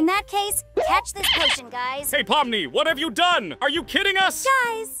possible. In that case, catch this potion, guys. Hey, Pomni, what have you done? Are you kidding us?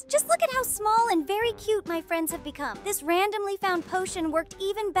 Guys, just look at how small and very cute my friends have become. This randomly found potion worked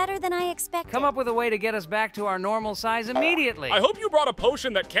even better than I expected. Come up with a way to get us back to our normal size immediately. I hope you brought a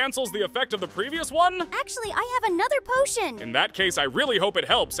potion that cancels the effect of the previous one. Actually, I have another potion. In that case, I really hope it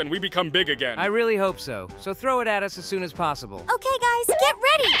helps and we become big again. I really hope so. So throw it at us as soon as possible. Okay, guys, get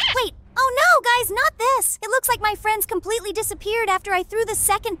ready. Wait. Oh no, guys, not this! It looks like my friends completely disappeared after I threw the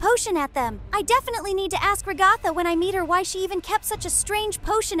second potion at them. I definitely need to ask Ragatha when I meet her why she even kept such a strange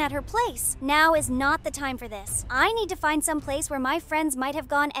potion at her place. Now is not the time for this. I need to find some place where my friends might have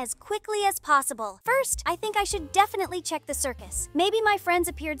gone as quickly as possible. First, I think I should definitely check the circus. Maybe my friends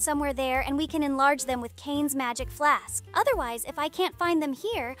appeared somewhere there and we can enlarge them with Kane's magic flask. Otherwise, if I can't find them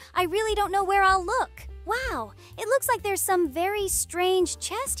here, I really don't know where I'll look. Wow, it looks like there's some very strange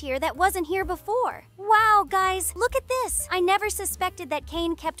chest here that wasn't here before. Wow, guys, look at this. I never suspected that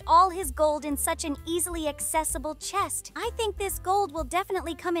Kane kept all his gold in such an easily accessible chest. I think this gold will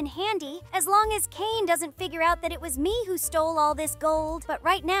definitely come in handy as long as Kane doesn't figure out that it was me who stole all this gold. But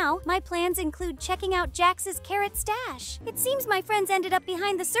right now, my plans include checking out JAX's carrot stash. It seems my friends ended up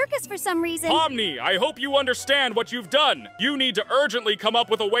behind the circus for some reason. Pomni, I hope you understand what you've done. You need to urgently come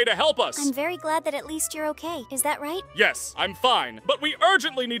up with a way to help us. I'm very glad that at least you're okay. Is that right? Yes, I'm fine. But we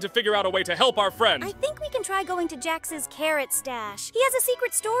urgently need to figure out a way to help our friend. I think we can try going to JAX's carrot stash. He has a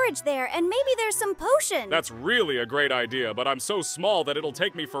secret storage there, and maybe there's some potion. That's really a great idea, but I'm so small that it'll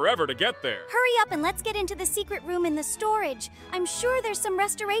take me forever to get there. Hurry up and let's get into the secret room in the storage. I'm sure there's some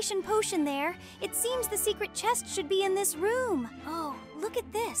restoration potion there. It seems the secret chest should be in this room. Oh, look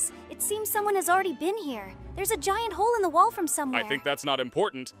at this. It seems someone has already been here. There's a giant hole in the wall from somewhere. I think that's not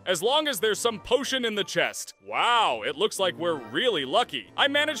important, as long as there's some potion in the chest. Wow, it looks like we're really lucky. I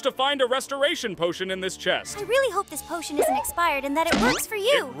managed to find a restoration potion in this chest. I really hope this potion isn't expired and that it works for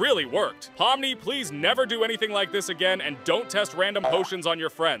you. It really worked. Pomni, please never do anything like this again and don't test random potions on your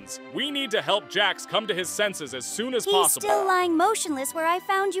friends. We need to help Jax come to his senses as soon as possible. He's still lying motionless where I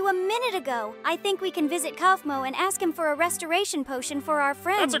found you a minute ago. I think we can visit Kaufmo and ask him for a restoration potion for our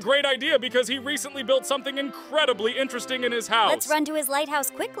friend. That's a great idea because he recently built something incredibly interesting in his house. Let's run to his lighthouse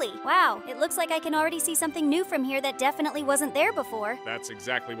quickly. Wow, it looks like I can already see something new from here that definitely wasn't there before. That's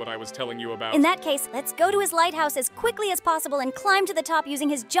exactly what I was telling you about. In that case, let's go to his lighthouse as quickly as possible and climb to the top using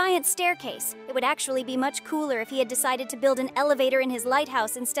his giant staircase. It would actually be much cooler if he had decided to build an elevator in his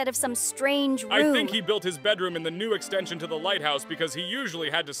lighthouse instead of some strange room. I think he built his bedroom in the new extension to the lighthouse because he usually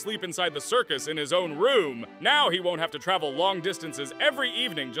had to sleep inside the circus in his own room. Now he won't have to travel long distances every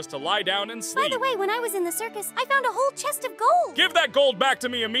evening just to lie down and sleep. By the way, when I was in the circus, I found a whole chest of gold. Give that gold back to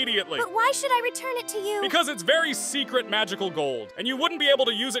me immediately. But why should I return it to you? Because it's very secret magical gold, and you wouldn't be able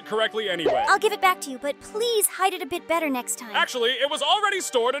to use it correctly anyway. I'll give it back to you, but please hide it a bit better next time. Actually, it was already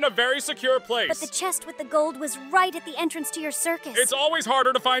stored in a very secure place. But the chest with the gold was right at the entrance to your circus. It's always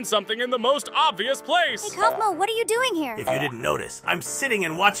harder to find something in the most obvious place. Hey, Kaufmo, what are you doing here? If you didn't notice, I'm sitting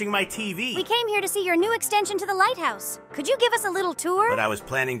and watching my TV. We came here to see your new extension to the lighthouse. Could you give us a little tour? But I was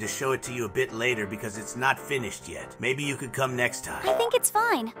planning to show it to you a bit later because it's not finished yet. Maybe you could come next time. I think it's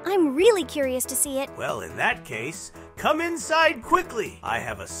fine. I'm really curious to see it. Well, in that case, come inside quickly. I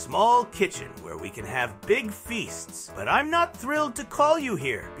have a small kitchen where we can have big feasts. But I'm not thrilled to call you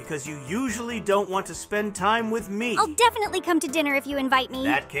here because you usually don't want to spend time with me. I'll definitely come to dinner if you invite me. In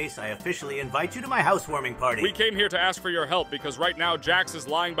that case, I officially invite you to my housewarming party. We came here to ask for your help because right now Jax is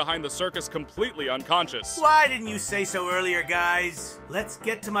lying behind the circus completely unconscious. Why didn't you say so earlier, guys? Let's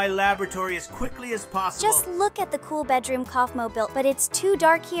get to my laboratory as quickly as possible. Just look at the cool bedroom Kaufmo built, but it's too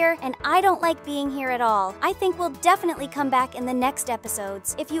dark here, and I don't like being here at all. I think we'll definitely come back in the next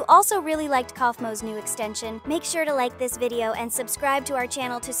episodes. If you also really liked Kaufmo's new extension, make sure to like this video and subscribe to our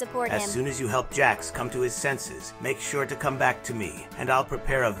channel to support him. As soon as you help Jax come to his senses, make sure to come back to me, and I'll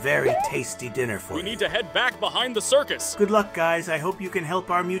prepare a very tasty dinner for you. We need to head back behind the circus. Good luck, guys. I hope you can help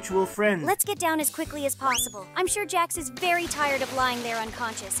our mutual friend. Let's get down as quickly as possible. I'm sure Jax is very tired of lying there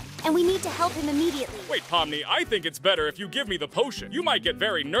unconscious, and we need to help him immediately. Wait, Pomni, I think it's better if you give me the potion. You might get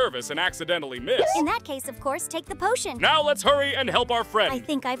very nervous and accidentally miss. In that case, of course, take the potion. Now let's hurry and help our friend. I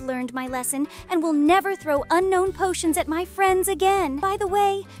think I've learned my lesson and will never throw unknown potions at my friends again. By the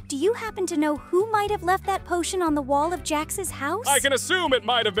way, do you happen to know who might have left that potion on the wall of Jax's house? I can assume it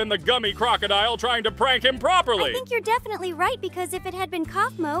might have been the gummy crocodile trying to prank him properly. I think you're definitely right because if it had been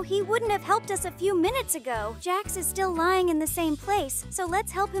Kaufmo, he wouldn't have helped us a few minutes ago. Jax is still lying in the same place, so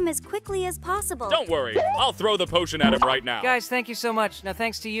let's help him as quickly as possible. Don't worry, I'll throw the potion at him right now. Guys, thank you so much. Now,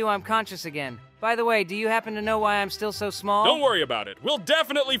 thanks to you, I'm conscious again. By the way, do you happen to know why I'm still so small? Don't worry about it. We'll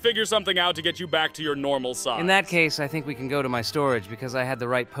definitely figure something out to get you back to your normal size. In that case, I think we can go to my storage because I had the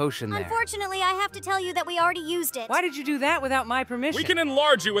right potion there. Unfortunately, I have to tell you that we already used it. Why did you do that without my permission? We can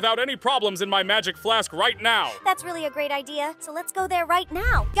enlarge you without any problems in my magic flask right now. That's really a great idea, so let's go there right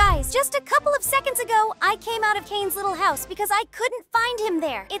now. Guys, just a couple of seconds ago, I came out of Kane's little house because I couldn't find him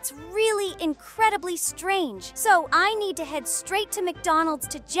there. It's really incredibly strange. So I need to head straight to McDonald's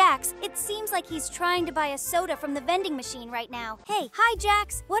to Jax. It seems like he's trying to buy a soda from the vending machine right now. Hey, hi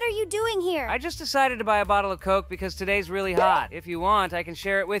Jax, what are you doing here? I just decided to buy a bottle of Coke because today's really hot. If you want, I can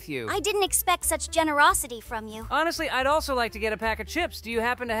share it with you. I didn't expect such generosity from you. Honestly, I'd also like to get a pack of chips. Do you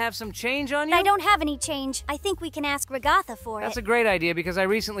happen to have some change on you? I don't have any change. I think we can ask Ragatha for That's it. a great idea because I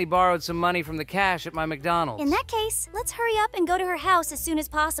recently borrowed some money from the cash at my McDonald's. In that case, let's hurry up and go to her house as soon as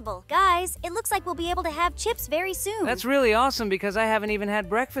possible. Guys, it looks like we'll be able to have chips very soon. That's really awesome because I haven't even had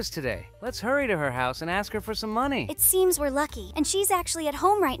breakfast today. Let's hurry to her house and ask her for some money. It seems we're lucky, and she's actually at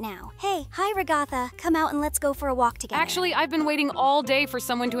home right now. Hey, hi Ragatha. Come out and let's go for a walk together. Actually, I've been waiting all day for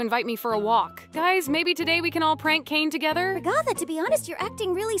someone to invite me for a walk. Guys, maybe today we can all prank Kane together? Ragatha, to be honest, you're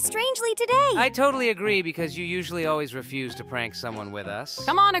acting really strangely today. I totally agree because you usually always refuse to prank someone with us.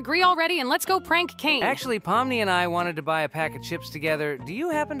 Come on, agree already and let's go prank Kane. Actually, Pomni and I wanted to buy a pack of chips together. Do you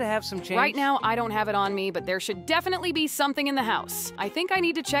happen to have some change? Right now, I don't have it on me, but there should definitely be something in the house. I think I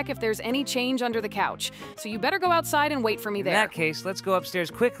need to check if there's any change change under the couch. So you better go outside and wait for me there. In that case, let's go upstairs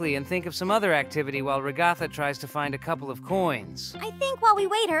quickly and think of some other activity while Ragatha tries to find a couple of coins. I think while we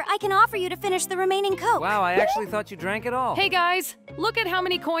wait her, I can offer you to finish the remaining Coke. Wow, I actually thought you drank it all. Hey guys, look at how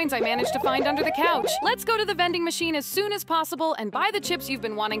many coins I managed to find under the couch. Let's go to the vending machine as soon as possible and buy the chips you've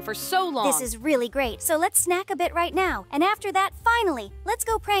been wanting for so long. This is really great, so let's snack a bit right now. And after that, finally, let's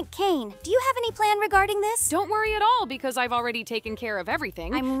go prank Kane. Do you have any plan regarding this? Don't worry at all, because I've already taken care of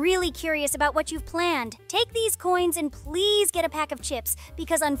everything. I'm really curious about what you've planned. Take these coins and please get a pack of chips,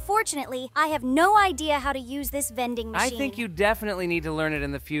 because unfortunately, I have no idea how to use this vending machine. I think you definitely need to learn it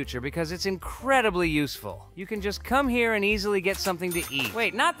in the future because it's incredibly useful. You can just come here and easily get something to eat.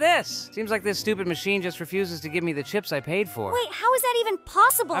 Wait, not this! Seems like this stupid machine just refuses to give me the chips I paid for. Wait, how is that even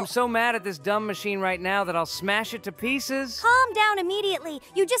possible? I'm so mad at this dumb machine right now that I'll smash it to pieces. Calm down immediately.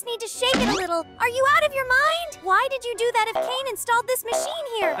 You just need to shake it a little. Are you out of your mind? Why did you do that if Kane installed this machine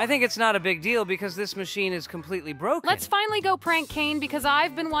here? I think it's not a big deal because this machine is completely broken. Let's finally go prank Kane because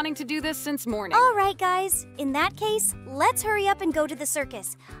I've been wanting to do this since morning. All right, guys. In that case, let's hurry up and go to the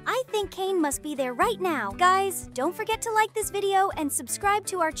circus. I think Kane must be there right now. Guys, don't forget to like this video and subscribe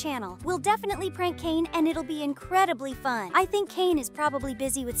to our channel. We'll definitely prank Kane and it'll be incredibly fun. I think Kane is probably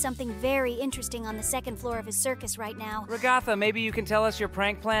busy with something very interesting on the second floor of his circus right now. Ragatha, maybe you can tell us your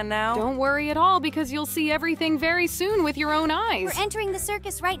prank plan now? Don't worry at all because you'll see everything very soon with your own eyes. We're entering the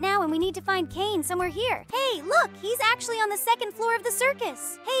circus right now and we need to find Kane somewhere here. Hey, look, he's actually on the second floor of the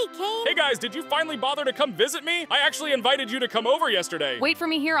circus. Hey, Kane. Hey guys, did you finally bother to come visit me? I actually invited you to come over yesterday. Wait for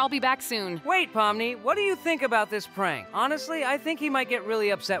me here, I'll be back soon. Wait, Pomni, what do you think about this prank? Honestly, I think he might get really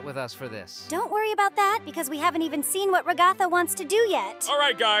upset with us for this. Don't worry about that because we haven't even seen what Ragatha wants to do yet. All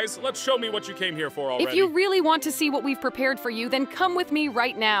right, guys, let's show me what you came here for already. If you really want to see what we've prepared for you, then come with me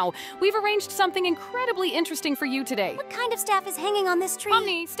right now. We've arranged something incredibly interesting for you today. What kind of staff is hanging on this tree?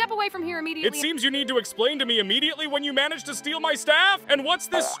 Pomni, step away from here immediately. It seems you need to explain to me immediately when you managed to steal my staff. And what's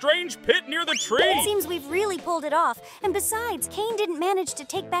this strange pit near the tree? It seems we've really pulled it off. And besides, Kane didn't manage to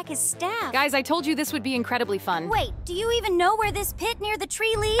take back his staff. Guys, I told you this would be incredibly fun. Wait, do you even know where this pit near the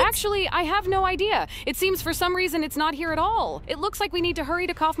tree leads? Actually, I have no idea. It seems for some reason it's not here at all. It looks like we need to hurry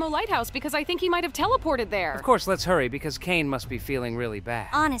to Kaufmo Lighthouse because I think he might have teleported there. Of course, let's hurry because Kane must be feeling really bad.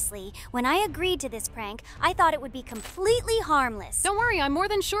 Honestly, when I agreed to this prank, I thought it would be completely harmless. Don't worry, I'm more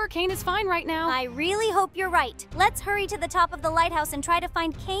than sure Kane is fine right now. I really hope you're right. Let's hurry to the top of the lighthouse and try to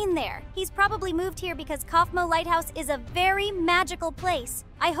find Kane there. He's probably moved here because Kaufmo Lighthouse is a very magical place.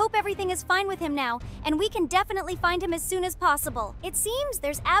 I hope everything is fine with him now, and we can definitely find him as soon as possible. It seems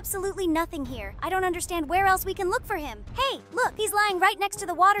there's absolutely nothing here. I don't understand where else we can look for him. Hey, look, he's lying right next to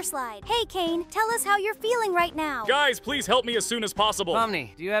the water slide. Hey, Kane, tell us how you're feeling right now. Guys, please help me as soon as possible.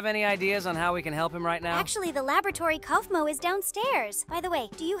 Pomni, do you have any ideas on how we can help him right now? Actually, the laboratory Kaufmo is downstairs. By the way,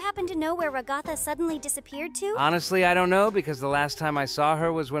 do you happen to know where Ragatha suddenly disappeared to? Honestly, I don't know because the last time I saw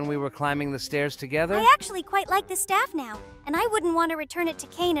her was when we were climbing the stairs together. I actually quite like this staff now, and I wouldn't want to return it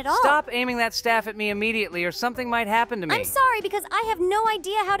to Kane at all. Stop aiming that staff at me immediately or something might happen to me. I'm sorry because I have no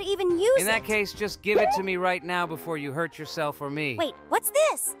idea how to even use it. In that case, just give it to me right now before you hurt yourself or me. Wait, what's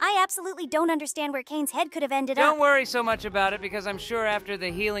this? I absolutely don't understand where Kane's head could have ended up. Don't worry so much about it because I'm sure after the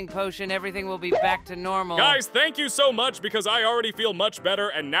healing potion, everything will be back to normal. Guys, thank you so much because I already feel much better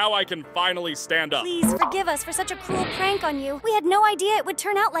and now I can finally stand up. Please forgive us for such a cruel prank on you. We had no idea it would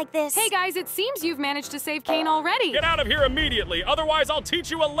turn out like this. Hey guys, it seems you've managed to save Kane already. Get out of here immediately, otherwise I'll teach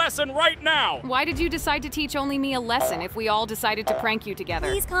you a lesson right now. Why did you decide to teach only me a lesson if we all decided to prank you together?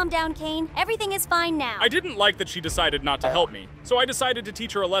 Please calm down, Kane. Everything is fine now. I didn't like that she decided not to help me, so I decided to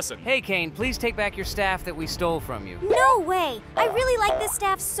teach her a lesson. Hey, Kane, please take back your staff that we stole from you. No way! I really like this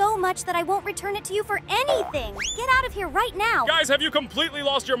staff so much that I won't return it to you for anything. Get out of here right now. Guys, have you completely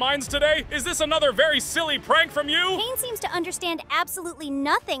lost your minds today? Is this another very silly prank from you? Kane seems to understand absolutely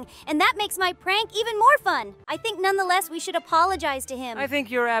nothing, and that makes my prank even more fun. I think nonetheless we should apologize to him. I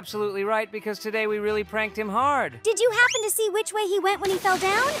think you're absolutely right because today we really pranked him hard. Did you happen to see which way he went when he fell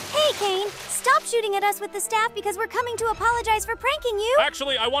down? Hey, Kane, stop shooting at us with the staff because we're coming to apologize for pranking you.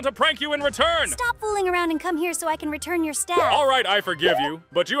 Actually, I want to prank you in return. Stop fooling around and come here so I can return your staff. All right, I forgive you,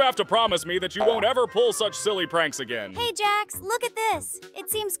 but you have to promise me that you won't ever pull such silly pranks again. Hey, Jax, look at this. It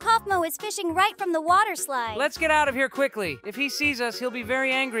seems Kaufmo is fishing right from the water slide. Let's get out of here quickly. If he sees us, he'll be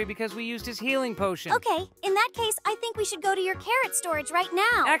very angry because we used his healing potion. Okay, in that case, I think we should go to your carrot storage right right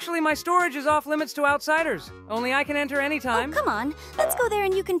now. Actually, my storage is off limits to outsiders. Only I can enter anytime. Oh, come on. Let's go there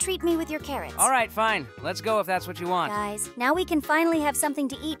and you can treat me with your carrots. All right, fine. Let's go if that's what you want. Guys, now we can finally have something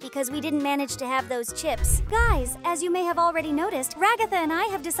to eat because we didn't manage to have those chips. Guys, as you may have already noticed, Ragatha and I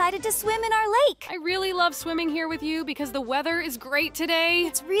have decided to swim in our lake. I really love swimming here with you because the weather is great today.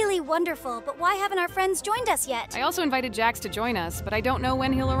 It's really wonderful, but why haven't our friends joined us yet? I also invited Jax to join us, but I don't know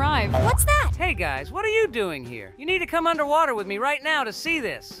when he'll arrive. What's that? Hey guys, what are you doing here? You need to come underwater with me right now to see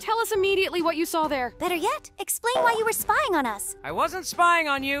this. Tell us immediately what you saw there. Better yet, explain why you were spying on us. I wasn't spying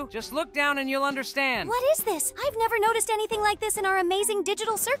on you. Just look down and you'll understand. What is this? I've never noticed anything like this in our amazing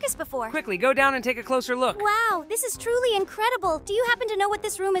digital circus before. Quickly, go down and take a closer look. Wow, this is truly incredible. Do you happen to know what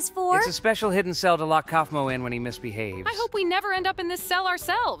this room is for? It's a special hidden cell to lock Kaufmo in when he misbehaves. I hope we never end up in this cell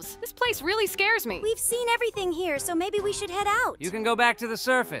ourselves. This place really scares me. We've seen everything here, so maybe we should head out. You can go back to the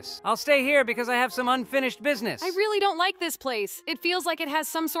surface. I'll stay here because I have some unfinished business. I really don't like this place. It feels like it has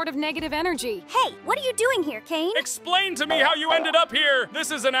some sort of negative energy. Hey, what are you doing here, Kane? Explain to me how you ended up here!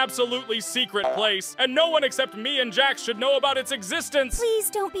 This is an absolutely secret place, and no one except me and Jax should know about its existence! Please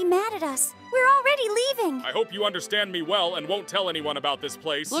don't be mad at us. We're already leaving. I hope you understand me well and won't tell anyone about this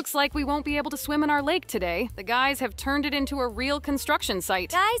place. Looks like we won't be able to swim in our lake today. The guys have turned it into a real construction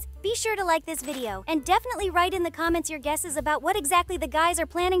site. Guys, be sure to like this video and definitely write in the comments your guesses about what exactly the guys are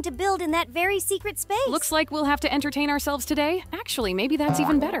planning to build in that very secret space. Looks like we'll have to entertain ourselves today. Actually, maybe that's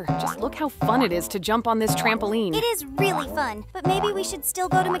even better. Just look how fun it is to jump on this trampoline. It is really fun, but maybe we should still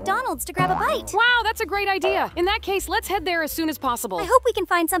go to McDonald's to grab a bite. Wow, that's a great idea. In that case, let's head there as soon as possible. I hope we can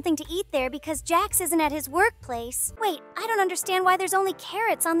find something to eat there because Jax isn't at his workplace. Wait, I don't understand why there's only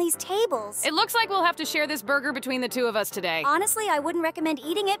carrots on these tables. It looks like we'll have to share this burger between the two of us today. Honestly, I wouldn't recommend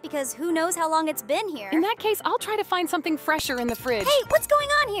eating it because who knows how long it's been here. In that case, I'll try to find something fresher in the fridge. Hey, what's going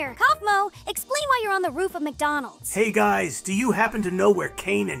on here? Kaufmo, explain why you're on the roof of McDonald's. Hey guys, do you happen to know where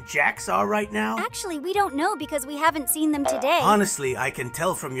Kane and Jax are right now? Actually, we don't know because we haven't seen them today. Honestly, I can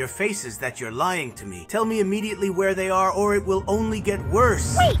tell from your faces that you're lying to me. Tell me immediately where they are or it will only get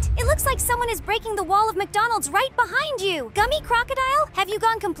worse. Wait, it looks like someone is breaking the wall of McDonald's right behind you. Gummy Crocodile? Have you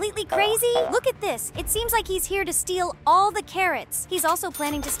gone completely crazy? Look at this. It seems like he's here to steal all the carrots. He's also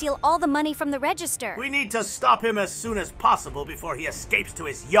planning to steal all the money from the register. We need to stop him as soon as possible before he escapes to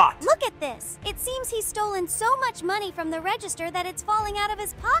his yacht. Look at this. It seems he's stolen so much money from the register that it's falling out of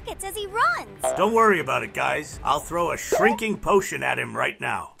his pockets as he runs. Don't worry about it, guys. I'll throw a shrinking potion at him right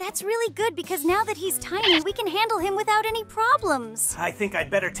now. That's really good because now that he's tiny, we can handle him without any problems. I think I'd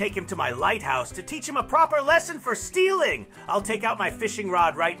better take him to my lighthouse to teach him a proper lesson for stealing. I'll take out my fishing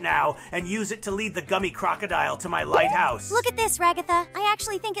rod right now and use it to lead the Gummy Crocodile to my lighthouse. Look at this, Ragatha. I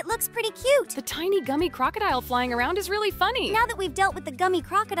actually think it looks pretty cute. The tiny gummy crocodile flying around is really funny. Now that we've dealt with the Gummy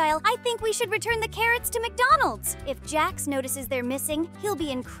Crocodile, I think we should return the carrots to McDonald's. If Jax notices they're missing, he'll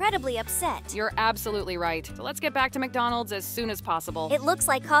be incredibly upset. You're absolutely right. So let's get back to McDonald's as soon as possible. It looks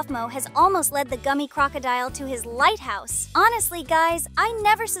like Kaufmo has almost led the Gummy Crocodile to his lighthouse. Honestly, guys, I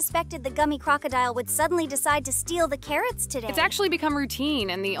never suspected the Gummy Crocodile would suddenly decide to steal the carrots today. It's actually become routine,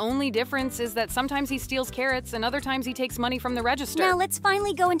 and the only difference is that sometimes he steals carrots and other times he takes money from the register. Now let's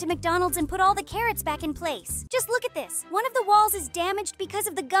finally go into McDonald's and put all the carrots back in place. Just look at this. One of the walls is damaged because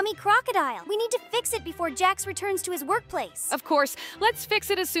of the Gummy Crocodile. We need to fix it before Jax returns to his workplace. Of course, let's fix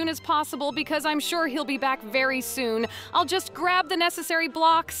it as soon as possible because I'm sure he'll be back very soon. I'll just grab the necessary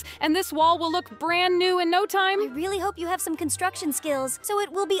blocks and this wall will look brand new in no time. I really hope you have some construction skills so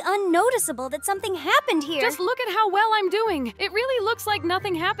it will be unnoticeable that something happened here. Just look at how well I'm doing. It really looks like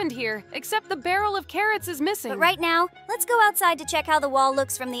nothing happened here, except the barrel of carrots is missing. But right now, let's go outside to check how the wall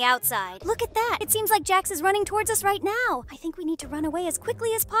looks from the outside. Look at that. It seems like Jax is running towards us right now. I think we need to run away as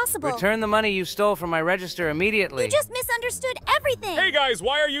quickly as possible. Return the money you stole from my register immediately. You just misunderstood everything. Hey guys,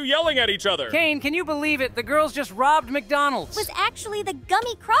 why are you yelling at each other? Kane, can you believe it? The girls just robbed McDonald's. It was actually the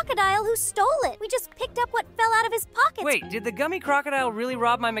Gummy Crocodile who stole it. We just picked up what fell out of his pockets. Wait, did the Gummy Crocodile really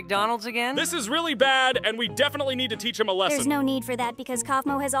rob my McDonald's again? This is really bad, and we definitely need to teach him a lesson. There's no need for that because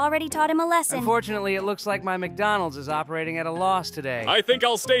Kaufmo has already taught him a lesson. Unfortunately, it looks like my McDonald's is operating at a loss today. I think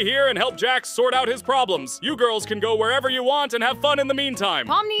I'll stay here and help Jax sort out his problems. You girls can go wherever you want and have fun in the meantime.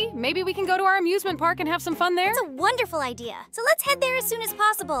 Pomni, maybe we can go to our amusement park and have some fun there? That's a wonderful idea. So let's head there as soon as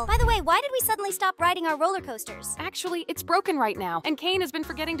possible. By the way, why did we suddenly stop riding our roller coasters? Actually, it's broken right now, and Kane has been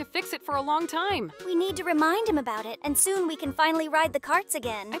forgetting to fix it for a long time. We need to remind him about it, and soon we can finally ride the carts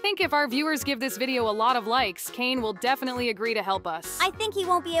again. I think if our viewers give this video a lot of likes, Kane will definitely agree to help us. I think he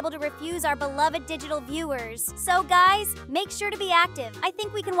won't be able to refuse our beloved digital viewers. So guys, make sure to be active. I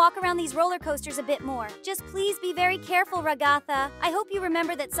think we can walk around these roller coasters a bit more. Just please be very careful, Ragatha. I hope you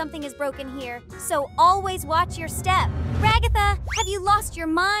remember that something is broken here, so always watch your step. Ragatha, have you lost your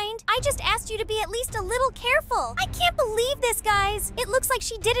mind? I just asked you to be at least a little careful. I can't believe this, guys. It looks like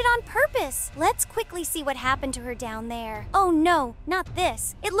she did it on purpose. Let's quickly see what happened to her down there. Oh no, not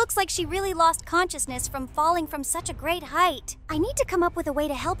this. It looks like she really lost consciousness from falling from such a great height. I need to come up with a way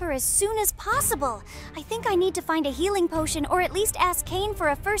to help her as soon as possible. I think I need to find a healing potion or at least ask Kane for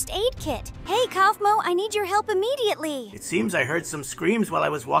a first aid kit. Hey, Kaufmo, I need your help immediately. It seems I heard some screams while I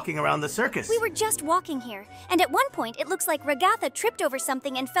was walking around the circus. We were just walking here, and at one point it looks like Ragatha tripped over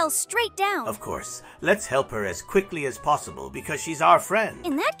something and fell straight down. Of course. Let's help her as quickly as possible because she's our friend.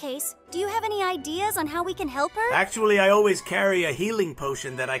 In that case, do you have any ideas on how we can help her? Actually, I always carry a healing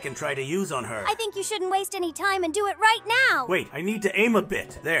potion that I can try to use on her. I think you shouldn't waste any time and do it right now. Wait, I need to aim a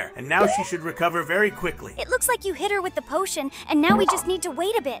bit. There, and now she should recover very quickly. It looks like you hit her with the potion, and now we just need to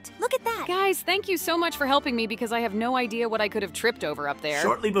wait a bit. Look at that. Guys, thank you so much for helping me because I have no idea what I could have tripped over up there.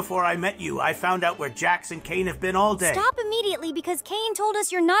 Shortly before I met you, I found out where JAX and Kane have been all day. Stop immediately because Kane told us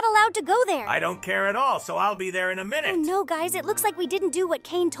you're not allowed to go there. I don't care at all, so I'll be there in a minute. Oh no, guys, it looks like we didn't do what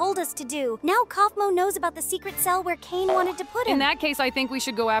Kane told us to do. Now Kaufmo knows about the secret cell where Kane wanted to put him. In that case, I think we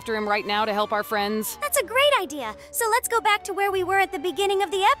should go after him right now to help our friends. That's a great idea. So let's go back to where we were at the beginning of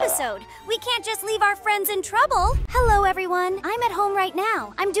the episode. We can't just leave our friends in trouble. Hello, everyone. I'm at home right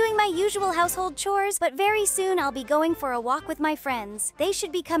now. I'm doing my usual household chores, but very soon I'll be going for a walk with my friends. They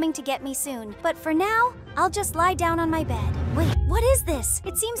should be coming to get me soon. But for now, I'll just lie down on my bed. Wait, what is this?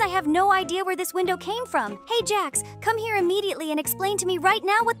 It seems I have no idea where this window came from. Hey, JAX, come here immediately and explain to me right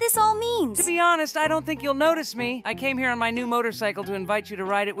now what this all means. To be honest, I don't think you'll notice me. I came here on my new motorcycle to invite you to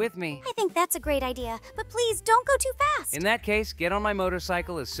ride it with me. I think that's a great idea, but please don't go too fast. In that case, get on my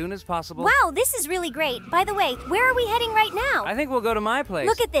motorcycle as soon as possible. Wow, this is really great. By the way, where are we heading right now? I think we'll go to my place.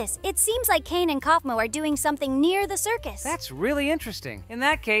 Look at this. It seems like Kane and Kaufmo are doing something near the circus. That's really interesting. In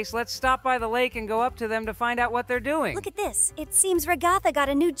that case, let's stop by the lake and go up to them to find out what they're doing. Look at this. It seems Ragatha got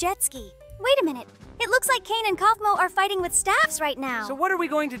a new jet ski. Wait a minute. It looks like Kane and Kaufmo are fighting with staffs right now. So what are we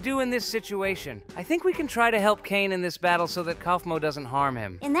going to do in this situation? I think we can try to help Kane in this battle so that Kaufmo doesn't harm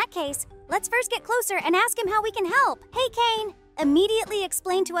him. In that case, let's first get closer and ask him how we can help. Hey, Kane. Immediately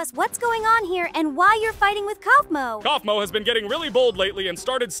explain to us what's going on here and why you're fighting with Kaufmo. Kaufmo has been getting really bold lately and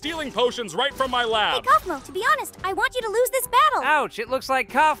started stealing potions right from my lab. Hey, Kaufmo, to be honest, I want you to lose this battle. Ouch, it looks like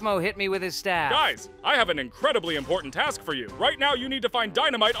Kaufmo hit me with his staff. Guys, I have an incredibly important task for you. Right now, you need to find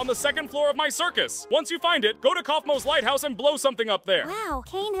dynamite on the second floor of my circus. Once you find it, go to Kaufmo's lighthouse and blow something up there. Wow,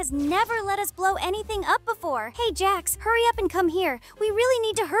 Kane has never let us blow anything up before. Hey, JAX, hurry up and come here. We really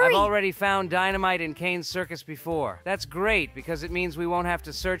need to hurry. I've already found dynamite in Kane's circus before. That's great because it means we won't have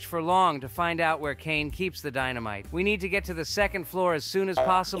to search for long to find out where Kane keeps the dynamite. We need to get to the second floor as soon as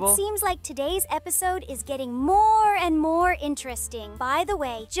possible. It seems like today's episode is getting more and more interesting. By the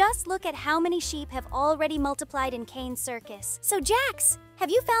way, just look at how many sheep have already multiplied in Kane's circus. So, JAX, have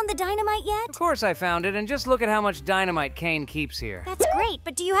you found the dynamite yet? Of course I found it, and just look at how much dynamite Kane keeps here. That's great,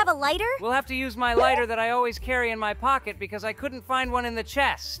 but do you have a lighter? We'll have to use my lighter that I always carry in my pocket because I couldn't find one in the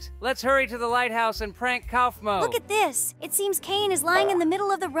chest. Let's hurry to the lighthouse and prank Kaufmo. Look at this. It seems Kane is lying in the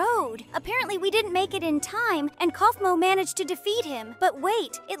middle of the road. Apparently we didn't make it in time, and Kaufmo managed to defeat him. But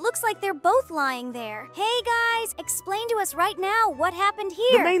wait, it looks like they're both lying there. Hey guys, explain to us right now what happened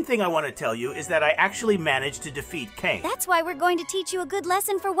here. The main thing I want to tell you is that I actually managed to defeat Kane. That's why we're going to teach you a good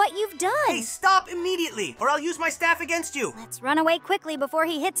lesson for what you've done. Hey, stop immediately, or I'll use my staff against you. Let's run away quickly before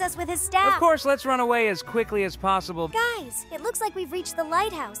he hits us with his staff. Of course, let's run away as quickly as possible. Guys, it looks like we've reached the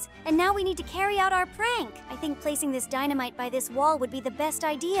lighthouse, and now we need to carry out our prank. I think placing this dynamite by this wall would be the best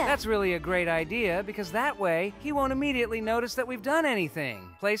idea. That's really a great idea, because that way, he won't immediately notice that we've done anything.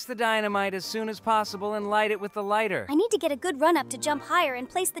 Place the dynamite as soon as possible and light it with the lighter. I need to get a good run up to jump higher and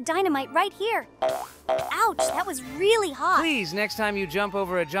place the dynamite right here. Ouch, that was really hot. Please, next time you jump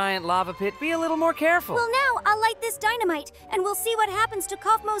over a giant lava pit, be a little more careful. Well, now I'll light this dynamite, and we'll see what happens to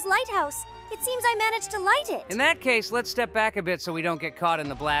Kaufmo's lighthouse. It seems I managed to light it. In that case, let's step back a bit so we don't get caught in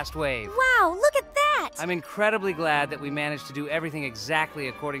the blast wave. Wow, look at that! I'm incredibly glad that we managed to do everything exactly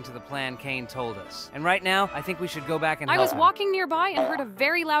according to the plan Kane told us. And right now, I think we should go back and help I was him. walking nearby and heard a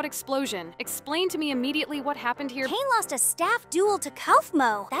very loud explosion. Explain to me immediately what happened here. Kane lost a staff duel to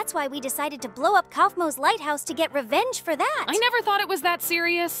Kaufmo. That's why we decided to blow up Kaufmo's lighthouse to get revenge for that. I never thought it was that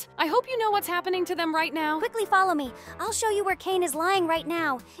serious. I hope you know what's happening to them right now. Quickly follow me. I'll show you where Kane is lying right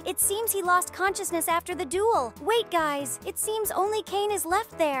now. It seems he lost consciousness after the duel. Wait, guys. It seems only Kane is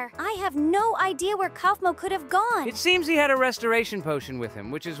left there. I have no idea where Kaufmo could have gone. It seems he had a restoration potion with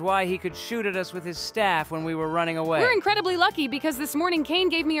him, which is why he could shoot at us with his staff when we were running away. We're incredibly lucky because this morning Kane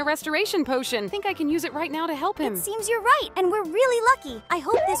gave me a restoration potion. I think I can use it right now to help him. It seems you're right, and we're really lucky. I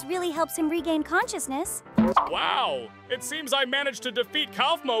hope this really helps him regain consciousness. Wow! It seems I managed to defeat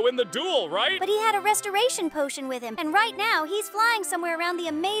Kaufmo in the duel, right? But he had a restoration potion with him, and right now he's flying somewhere around the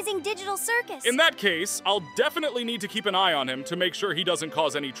amazing digital circus. In that case, I'll definitely need to keep an eye on him to make sure he doesn't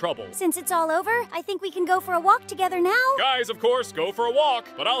cause any trouble. Since it's all over, I think we can go for a walk together now. Guys, of course, go for a walk,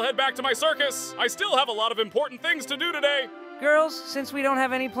 but I'll head back to my circus. I still have a lot of important things to do today. Girls, since we don't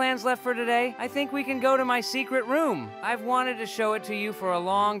have any plans left for today, I think we can go to my secret room. I've wanted to show it to you for a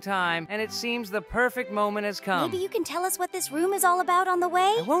long time, and it seems the perfect moment has come. Maybe you can tell us what this room is all about on the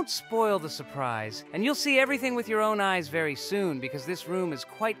way? I won't spoil the surprise, and you'll see everything with your own eyes very soon, because this room is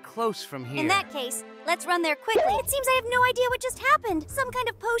quite close from here. In that case, let's run there quickly. It seems I have no idea what just happened. Some kind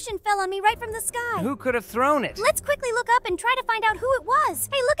of potion fell on me right from the sky. Who could have thrown it? Let's quickly look up and try to find out who it was.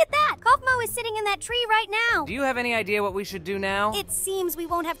 Hey, look at that! Kaufmo is sitting in that tree right now. Do you have any idea what we should do now? It seems we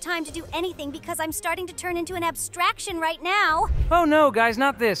won't have time to do anything because I'm starting to turn into an abstraction right now. Oh no, guys,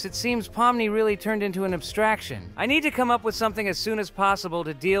 not this. It seems Pomni really turned into an abstraction. I need to come up with something as soon as possible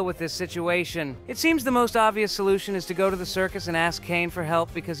to deal with this situation. It seems the most obvious solution is to go to the circus and ask Kane for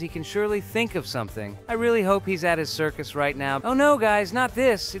help because he can surely think of something. I really hope he's at his circus right now. Oh no, guys, not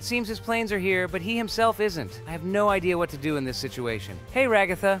this. It seems his planes are here, but he himself isn't. I have no idea what to do in this situation. Hey,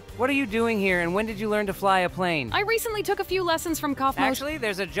 Ragatha, what are you doing here and when did you learn to fly a plane? I recently took a few lessons from Kaufmo. Actually,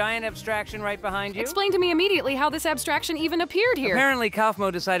 there's a giant abstraction right behind you. Explain to me immediately how this abstraction even appeared here. Apparently,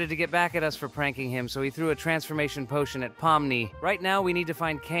 Kaufmo decided to get back at us for pranking him, so he threw a transformation potion at Pomni. Right now, we need to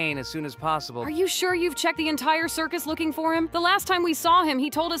find Kane as soon as possible. Are you sure you've checked the entire circus looking for him? The last time we saw him,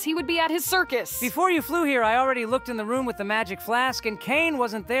 he told us he would be at his circus. Before you flew here, I already looked in the room with the magic flask, and Kane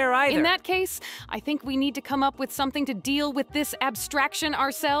wasn't there either. In that case, I think we need to come up with something to deal with this abstraction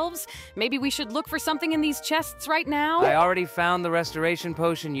ourselves. Maybe we should look for something in these chests right now? I already found the restoration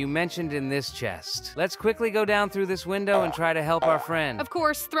potion you mentioned in this chest. Let's quickly go down through this window and try to help our friend. Of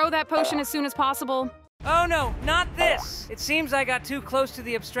course, throw that potion as soon as possible. Oh no, not this! It seems I got too close to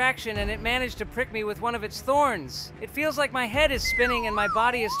the abstraction and it managed to prick me with one of its thorns. It feels like my head is spinning and my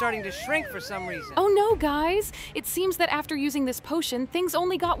body is starting to shrink for some reason. Oh no, guys! It seems that after using this potion, things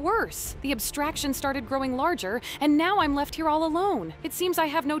only got worse. The abstraction started growing larger, and now I'm left here all alone. It seems I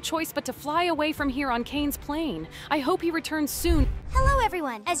have no choice but to fly away from here on Kane's plane. I hope he returns soon. Hello,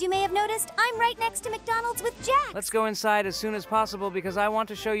 everyone. As you may have noticed, I'm right next to McDonald's with JAX. Let's go inside as soon as possible because I want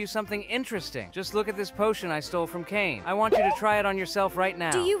to show you something interesting. Just look at this potion I stole from Kane. I want you to try it on yourself right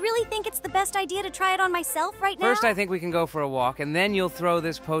now. Do you really think it's the best idea to try it on myself right now? First, I think we can go for a walk, and then you'll throw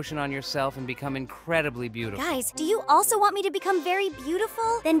this potion on yourself and become incredibly beautiful. Guys, do you also want me to become very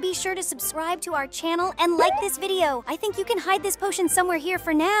beautiful? Then be sure to subscribe to our channel and like this video. I think you can hide this potion somewhere here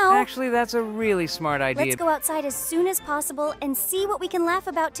for now. Actually, that's a really smart idea. Let's go outside as soon as possible and see what we can laugh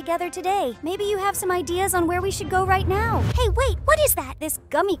about together today. Maybe you have some ideas on where we should go right now. Hey, wait, what is that? This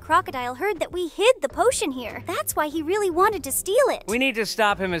gummy crocodile heard that we hid the potion here. That's why he really wanted to steal it. We need to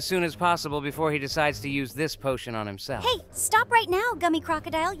stop him as soon as possible before he decides to use this potion on himself. Hey, stop right now, gummy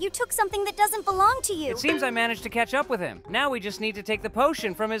crocodile. You took something that doesn't belong to you. It seems I managed to catch up with him. Now we just need to take the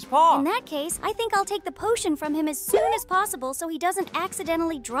potion from his paw. In that case, I think I'll take the potion from him as soon as possible so he doesn't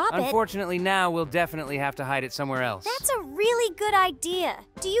accidentally drop it. Unfortunately, now we'll definitely have to hide it somewhere else. That's a really good idea.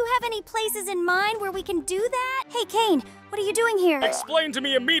 Do you have any places in mind where we can do that? Hey, Kane, what are you doing here? Explain to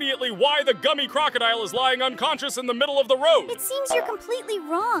me immediately why the gummy crocodile is lying unconscious in the middle of the road. It seems you're completely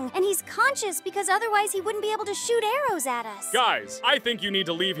wrong, and he's conscious because otherwise he wouldn't be able to shoot arrows at us. Guys, I think you need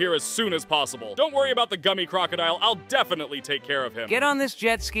to leave here as soon as possible. Don't worry about the gummy crocodile. I'll definitely take care of him. Get on this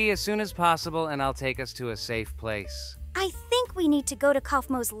jet ski as soon as possible, and I'll take us to a safe place. I think we need to go to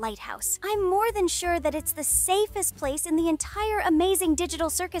Kaufmo's lighthouse. I'm more than sure that it's the safest place in the entire amazing digital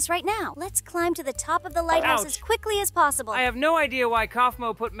circus right now. Let's climb to the top of the lighthouse as quickly as possible. I have no idea why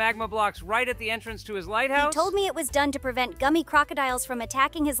Kaufmo put magma blocks right at the entrance to his lighthouse. He told me it was done to prevent gummy crocodiles from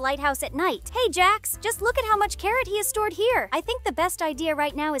attacking his lighthouse at night. Hey, Jax, just look at how much carrot he has stored here. I think the best idea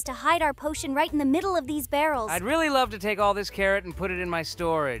right now is to hide our potion right in the middle of these barrels. I'd really love to take all this carrot and put it in my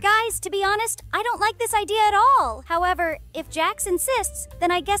storage. Guys, to be honest, I don't like this idea at all. However, if Jax insists, then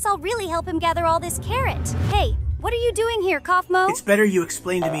I guess I'll really help him gather all this carrot. Hey, What are you doing here, Kaufmo? It's better you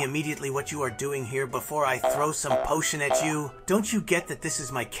explain to me immediately what you are doing here before I throw some potion at you. Don't you get that this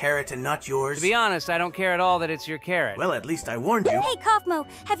is my carrot and not yours? To be honest, I don't care at all that it's your carrot. Well, at least I warned you. Hey, Kaufmo,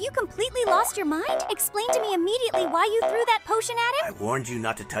 have you completely lost your mind? Explain to me immediately why you threw that potion at him? I warned you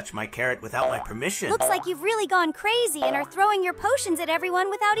not to touch my carrot without my permission. Looks like you've really gone crazy and are throwing your potions at everyone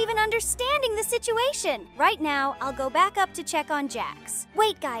without even understanding the situation. Right now, I'll go back up to check on JAX.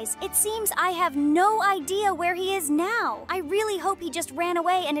 Wait, guys, it seems I have no idea where he is now. I really hope he just ran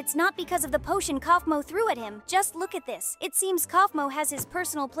away and it's not because of the potion Kaufmo threw at him. Just look at this. It seems Kaufmo has his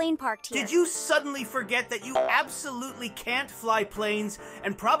personal plane parked here. Did you suddenly forget that you absolutely can't fly planes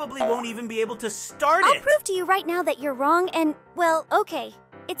and probably won't even be able to start it? I'll prove to you right now that you're wrong and, well, okay.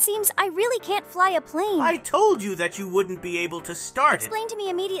 It seems I really can't fly a plane. I told you that you wouldn't be able to start it. Explain to me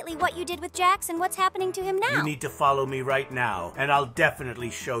immediately what you did with JAX and what's happening to him now. You need to follow me right now, and I'll definitely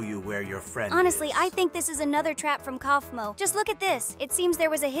show you where your friend Honestly, is. I think this is another trap from Kaufmo. Just look at this. It seems there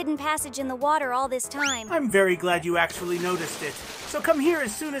was a hidden passage in the water all this time. I'm very glad you actually noticed it. So come here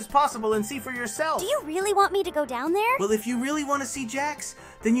as soon as possible and see for yourself. Do you really want me to go down there? Well, if you really want to see JAX,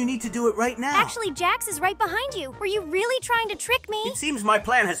 then you need to do it right now. Actually, JAX is right behind you. Were you really trying to trick me? It seems my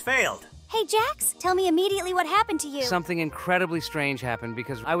plan has failed. Hey, JAX, tell me immediately what happened to you. Something incredibly strange happened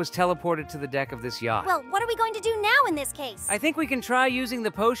because I was teleported to the deck of this yacht. Well, what are we going to do now in this case? I think we can try using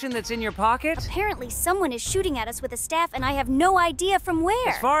the potion that's in your pocket. Apparently, someone is shooting at us with a staff, and I have no idea from where.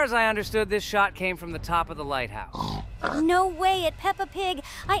 As far as I understood, this shot came from the top of the lighthouse. No way, at Peppa Pig.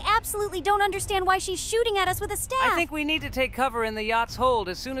 I absolutely don't understand why she's shooting at us with a staff. I think we need to take cover in the yacht's hold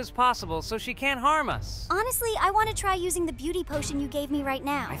as soon as possible so she can't harm us. Honestly, I want to try using the beauty potion you gave me right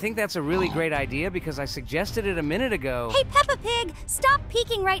now. I think that's a really great idea because I suggested it a minute ago. Hey, Peppa Pig, stop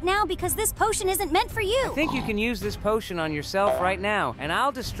peeking right now because this potion isn't meant for you. I think you can use this potion on yourself right now, and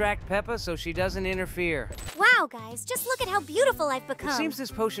I'll distract Peppa so she doesn't interfere. Wow, guys, just look at how beautiful I've become. It seems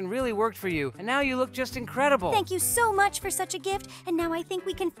this potion really worked for you, and now you look just incredible. Thank you so much for such a gift, and now I think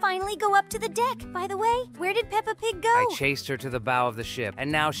we can finally go up to the deck. By the way, where did Peppa Pig go? I chased her to the bow of the ship,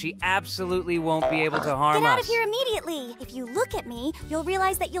 and now she absolutely won't be able to harm us. Get out of here immediately! If you look at me, you'll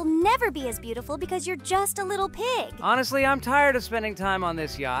realize that you'll never be as beautiful because you're just a little pig. Honestly, I'm tired of spending time on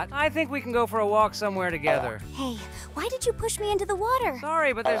this yacht. I think we can go for a walk somewhere together. Hey, why did you push me into the water?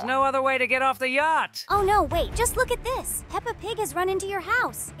 Sorry, but there's no other way to get off the yacht. Oh no, wait, just look at this. Peppa Pig has run into your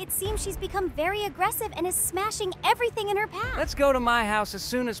house. It seems she's become very aggressive and is smashing everything in her path. Let's go to my house as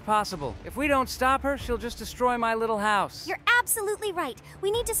soon as possible. If we don't stop her, she'll just destroy my little house. You're absolutely right. We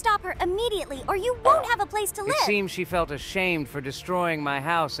need to stop her immediately or you won't have a place to live. It seems she felt ashamed for destroying my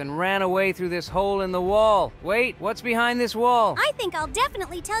house and ran away through this hole in the wall. Wait, what's behind this wall? I think I'll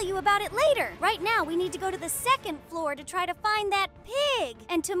definitely tell you about it later. Right now, we need to go to the second floor to try to find that pig.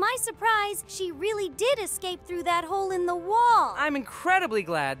 And to my surprise, she really did escape through that hole in the wall. I'm incredibly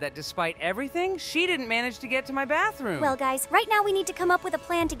glad that despite everything, she didn't manage to get to my bathroom. Well, guys, right now we need to come up with a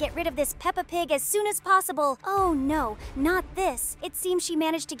plan to get rid of this Peppa Pig as soon as possible. Oh no, not this. It seems she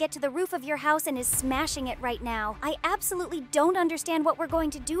managed to get to the roof of your house and is smashing it right now. I absolutely don't understand what we're going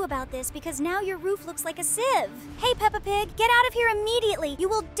to do about this because now your roof looks like a sieve. Hey, Peppa Pig, get out of here immediately. You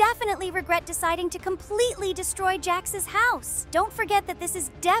will definitely regret deciding to completely destroy Jax's house. Don't forget that this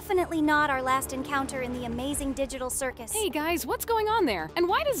is definitely not our last encounter in the amazing digital circus. Hey guys, what's going on there? And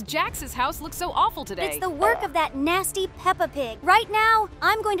why does Jax's house look so awful today? It's the work of that nasty Peppa Pig. Right now,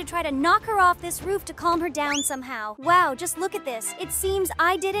 I'm going to try to knock her off this roof to calm her down somehow. Wow, just look at this. It seems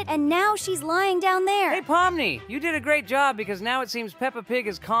I did it and now she's lying down there. Hey, Pomni, you did a great job because now it seems Peppa Pig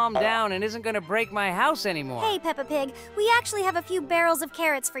has calmed down and isn't going to break my house anymore. Hey, Peppa Pig, we actually have a few barrels of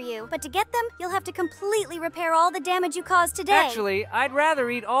carrots for you, but to get them, you'll have to completely repair all the damage you caused today. Actually, I'd rather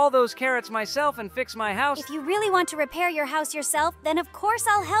eat all those carrots myself and fix my house. If you really want to repair your house yourself, then of course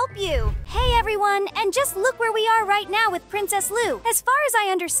I'll help you. Hey everyone, and just look where we are right now with Princess Lou. As far as I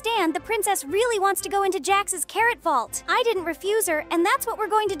understand, the princess really wants to go into Jax's carrot vault. I didn't refuse her, and that's what we're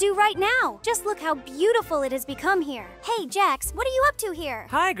going to do right now. Just look how beautiful it has become here. Hey Jax, what are you up to here?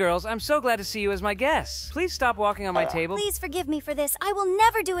 Hi, girls. I'm so glad to see you as my guests. Please stop walking on my table. Please forgive me for this. I will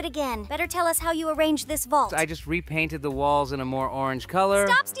never do it again. Better tell us how you arranged this vault. I just repainted the walls in a more orange color.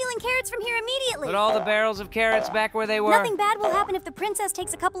 Stop stealing carrots from here immediately. Put all the barrels of carrots back where they were. Nothing bad will happen if the princess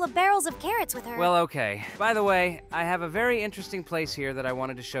takes a couple of barrels of carrots with her. Well, okay. By the way, I have a very interesting place here that I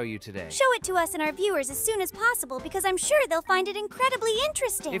wanted to show you today. Show it to us and our viewers as soon as possible because I'm sure they'll find it incredibly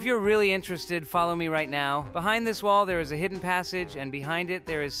interesting. If you're really interested, follow me right now. Behind this wall, there is a hidden passage, and behind it,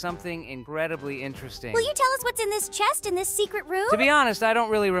 there is something incredibly interesting. Will you tell us what's in this chest in this secret room? To be honest, I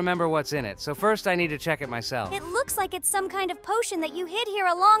don't really remember what's in it, so first I need to check it myself. It looks like it's some kind of potion that you hid here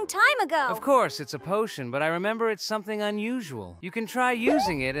a long time ago. Of course, it's a potion, but I remember it's something unusual. You can try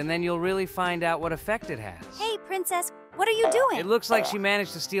using it, and then you'll really find out what effect it has. Hey, Princess, what are you doing? It looks like she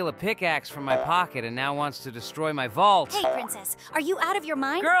managed to steal a pickaxe from my pocket and now wants to destroy my vault. Hey, Princess, are you out of your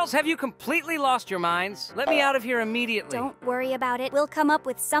mind? Girls, have you completely lost your minds? Let me out of here immediately. Don't worry about it. We'll come up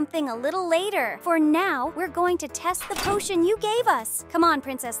with something a little later. For now, we're going to test the potion you gave us. Come on,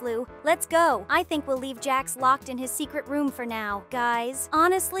 Princess Lou. Let's go. I think we'll leave Jax locked in his secret room for now. Guys,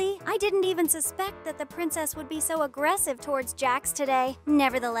 honestly, I didn't even suspect that the princess would be so aggressive towards Jax today.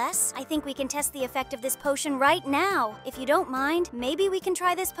 Nevertheless, I think we can test the effect of this potion right now. If you don't mind, maybe we can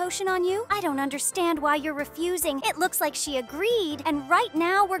try this potion on you? I don't understand why you're refusing. It looks like she agreed, and right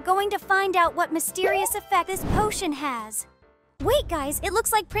now we're going to find out what mysterious effect this potion has. Wait, guys, it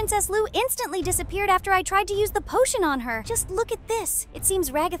looks like Princess Lou instantly disappeared after I tried to use the potion on her. Just look at this. It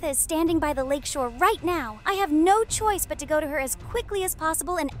seems Ragatha is standing by the lakeshore right now. I have no choice but to go to her as quickly as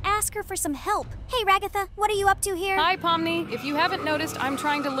possible and ask her for some help. Hey, Ragatha, what are you up to here? Hi, Pomni. If you haven't noticed, I'm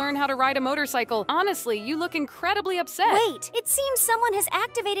trying to learn how to ride a motorcycle. Honestly, you look incredibly upset. Wait, it seems someone has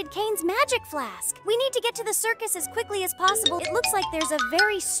activated Kane's magic flask. We need to get to the circus as quickly as possible. It looks like there's a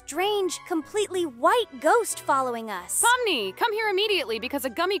very strange, completely white ghost following us. Pomni, come here immediately because a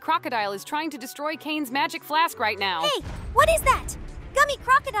gummy crocodile is trying to destroy Kane's magic flask right now. Hey, what is that? Gummy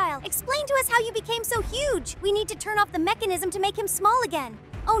crocodile, explain to us how you became so huge. We need to turn off the mechanism to make him small again.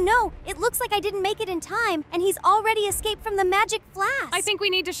 Oh no, it looks like I didn't make it in time, and he's already escaped from the magic flask. I think we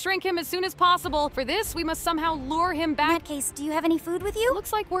need to shrink him as soon as possible. For this, we must somehow lure him back. In that case, do you have any food with you?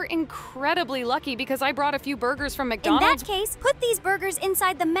 Looks like we're incredibly lucky because I brought a few burgers from McDonald's. In that case, put these burgers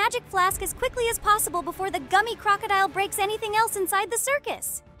inside the magic flask as quickly as possible before the gummy crocodile breaks anything else inside the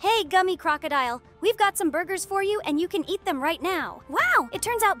circus. Hey, Gummy Crocodile, we've got some burgers for you and you can eat them right now. Wow, it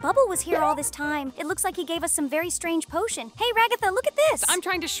turns out Bubble was here all this time. It looks like he gave us some very strange potion. Hey, Ragatha, look at this. I'm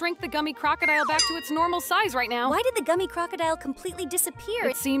trying to shrink the Gummy Crocodile back to its normal size right now. Why did the Gummy Crocodile completely disappear?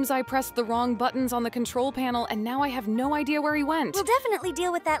 It seems I pressed the wrong buttons on the control panel and now I have no idea where he went. We'll definitely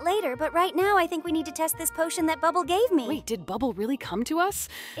deal with that later, but right now I think we need to test this potion that Bubble gave me. Wait, did Bubble really come to us?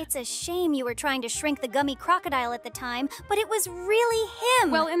 It's a shame you were trying to shrink the Gummy Crocodile at the time, but it was really him.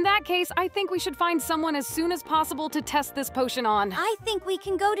 Well, in that case, I think we should find someone as soon as possible to test this potion on. I think we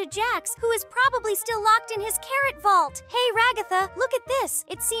can go to Jax, who is probably still locked in his carrot vault. Hey, Ragatha, look at this.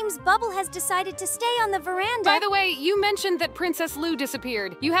 It seems Bubble has decided to stay on the veranda. By the way, you mentioned that Princess Lou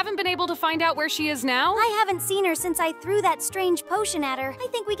disappeared. You haven't been able to find out where she is now? I haven't seen her since I threw that strange potion at her. I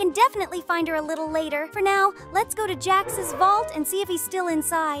think we can definitely find her a little later. For now, let's go to Jax's vault and see if he's still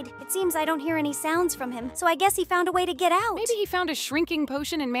inside. It seems I don't hear any sounds from him, so I guess he found a way to get out. Maybe he found a shrinking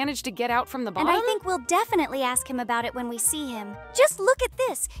potion and managed to get out from the bottom? And I think we'll definitely ask him about it when we see him. Just look at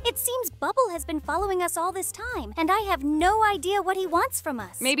this. It seems Bubble has been following us all this time, and I have no idea what he wants from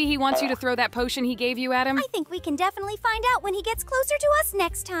us. Maybe he wants you to throw that potion he gave you at him? I think we can definitely find out when he gets closer to us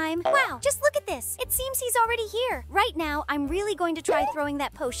next time. Wow, just look at this. It seems he's already here. Right now, I'm really going to try throwing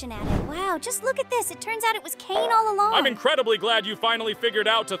that potion at him. Wow, just look at this. It turns out it was Kane all along. I'm incredibly glad you finally figured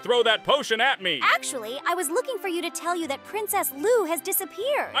out to throw that potion at me. Actually, I was looking for you to tell you that Princess Lou has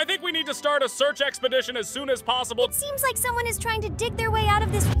disappeared. I think we need to start a search expedition as soon as possible. It seems like someone is trying to dig their way out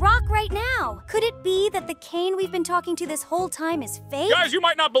of this rock right now. Could it be that the Kane we've been talking to this whole time is fake? Guys, you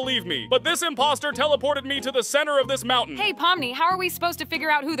might not believe me, but this imposter teleported me to the center of this mountain. Hey, Pomni, how are we supposed to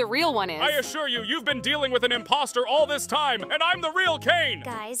figure out who the real one is? I assure you, you've been dealing with an imposter all this time, and I'm the real Kane!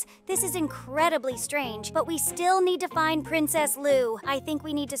 Guys, this is incredibly strange, but we still need to find Princess Lou. I think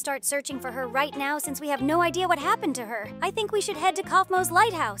we need to start searching for her right now since we have no idea what happened to her. I think we should head to Kaufmo's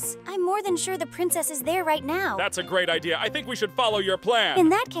lighthouse. I'm more than sure the princess is there right now. That's a great idea. I think we should follow your plan. In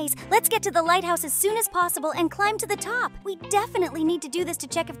that case, let's get to the lighthouse as soon as possible and climb to the top. We definitely need to do this to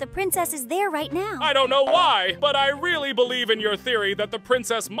check if the princess is there right now. I don't know why, but I really believe in your theory that the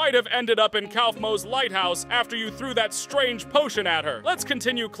princess might have ended up in Kaufmo's lighthouse after you threw that strange potion at her. Let's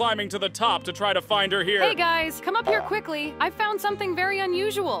continue climbing to the top to try to find her here. Hey guys, come up here quickly. I found something very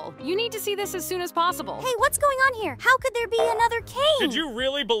unusual. You need to see this as soon as possible. Hey, what's going on here? How could there be another Kane? Did you you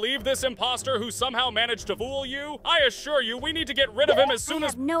really believe this imposter who somehow managed to fool you? I assure you, we need to get rid of him as soon I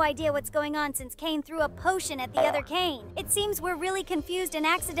as— have no idea what's going on since Kane threw a potion at the other Kane. It seems we're really confused and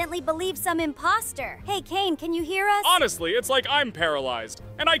accidentally believe some imposter. Hey, Kane, can you hear us? Honestly, it's like I'm paralyzed,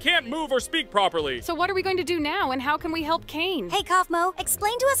 and I can't move or speak properly. So what are we going to do now, and how can we help Kane? Hey, Kaufmo,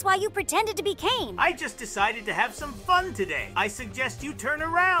 explain to us why you pretended to be Kane. I just decided to have some fun today. I suggest you turn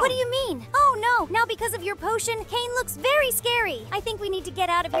around. What do you mean? Oh no, now because of your potion, Kane looks very scary. I think we need to get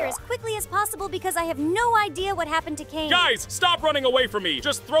out of here as quickly as possible because I have no idea what happened to Kane. Guys, stop running away from me.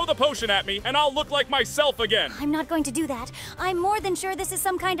 Just throw the potion at me, and I'll look like myself again. I'm not going to do that. I'm more than sure this is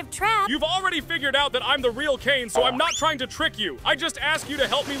some kind of trap. You've already figured out that I'm the real Kane, so I'm not trying to trick you. I just ask you to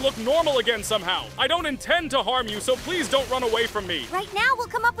help me look normal again somehow. I don't intend to harm you, so please don't run away from me. Right now, we'll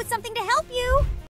come up with something to help you.